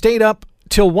I stayed up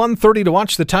till 1:30 to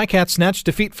watch the Ticats snatch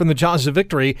defeat from the jaws of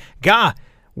victory. Gah,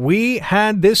 we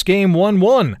had this game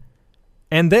 1-1.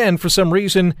 And then, for some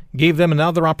reason, gave them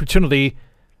another opportunity.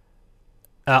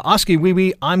 Oski Wee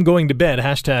Wee, I'm going to bed.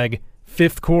 Hashtag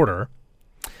fifth quarter.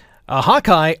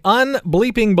 Hawkeye,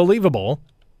 unbleeping believable.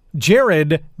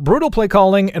 Jared, brutal play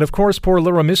calling. And, of course, poor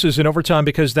Lyra misses in overtime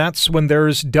because that's when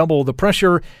there's double the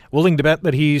pressure. Willing to bet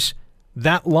that he's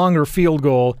that longer field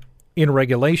goal in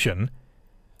regulation.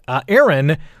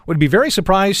 Aaron would be very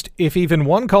surprised if even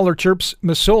one caller chirps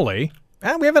Masoli.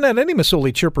 We haven't had any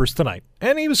Masoli chirpers tonight,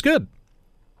 and he was good.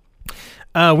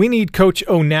 We need Coach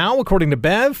O now, according to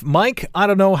Bev. Mike, I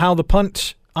don't know how the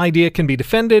punt idea can be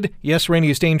defended. Yes, Rainey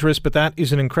is dangerous, but that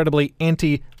is an incredibly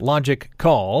anti-logic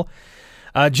call.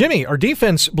 Jimmy, our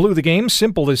defense blew the game.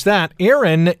 Simple as that.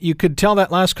 Aaron, you could tell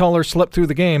that last caller slept through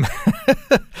the game.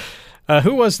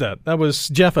 Who was that? That was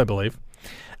Jeff, I believe.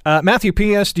 Matthew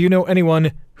P.S., do you know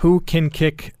anyone who can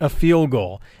kick a field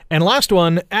goal? And last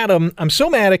one, Adam, I'm so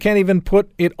mad I can't even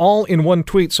put it all in one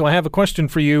tweet, so I have a question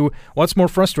for you. What's more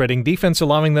frustrating, defense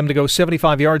allowing them to go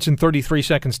 75 yards in 33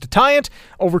 seconds to tie it,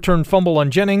 overturned fumble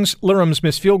on Jennings, Lurham's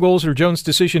missed field goals, or Jones'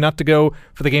 decision not to go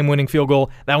for the game-winning field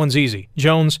goal? That one's easy.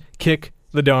 Jones, kick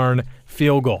the darn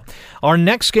field goal. Our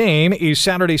next game is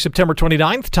Saturday, September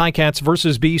 29th, Ticats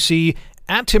versus BC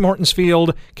at Tim Hortons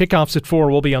Field. Kickoffs at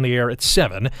 4. We'll be on the air at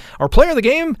 7. Our player of the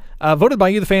game, voted by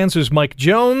you, the fans, is Mike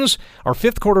Jones. Our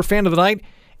fifth quarter fan of the night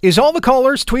is all the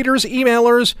callers, tweeters,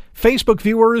 emailers, Facebook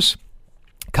viewers,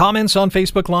 comments on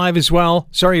Facebook Live as well.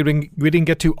 Sorry we didn't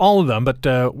get to all of them,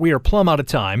 but we are plumb out of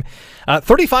time.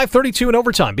 35-32 in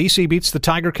overtime. BC beats the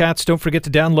Tiger Cats. Don't forget to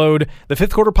download the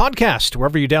Fifth Quarter Podcast,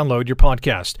 wherever you download your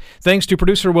podcast. Thanks to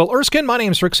producer Will Erskine. My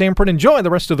name is Rick Samprin. Enjoy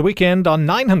the rest of the weekend on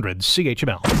 900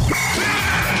 CHML.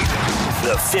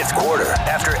 The Fifth Quarter,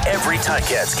 after every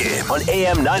Ticats game on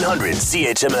AM 900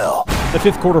 CHML. The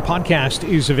Fifth Quarter Podcast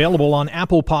is available on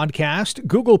Apple Podcast,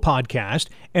 Google Podcast,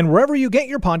 and wherever you get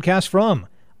your podcast from.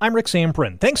 I'm Rick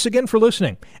Samprin. Thanks again for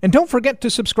listening. And don't forget to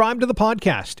subscribe to the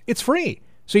podcast. It's free,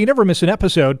 so you never miss an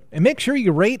episode, and make sure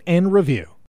you rate and review.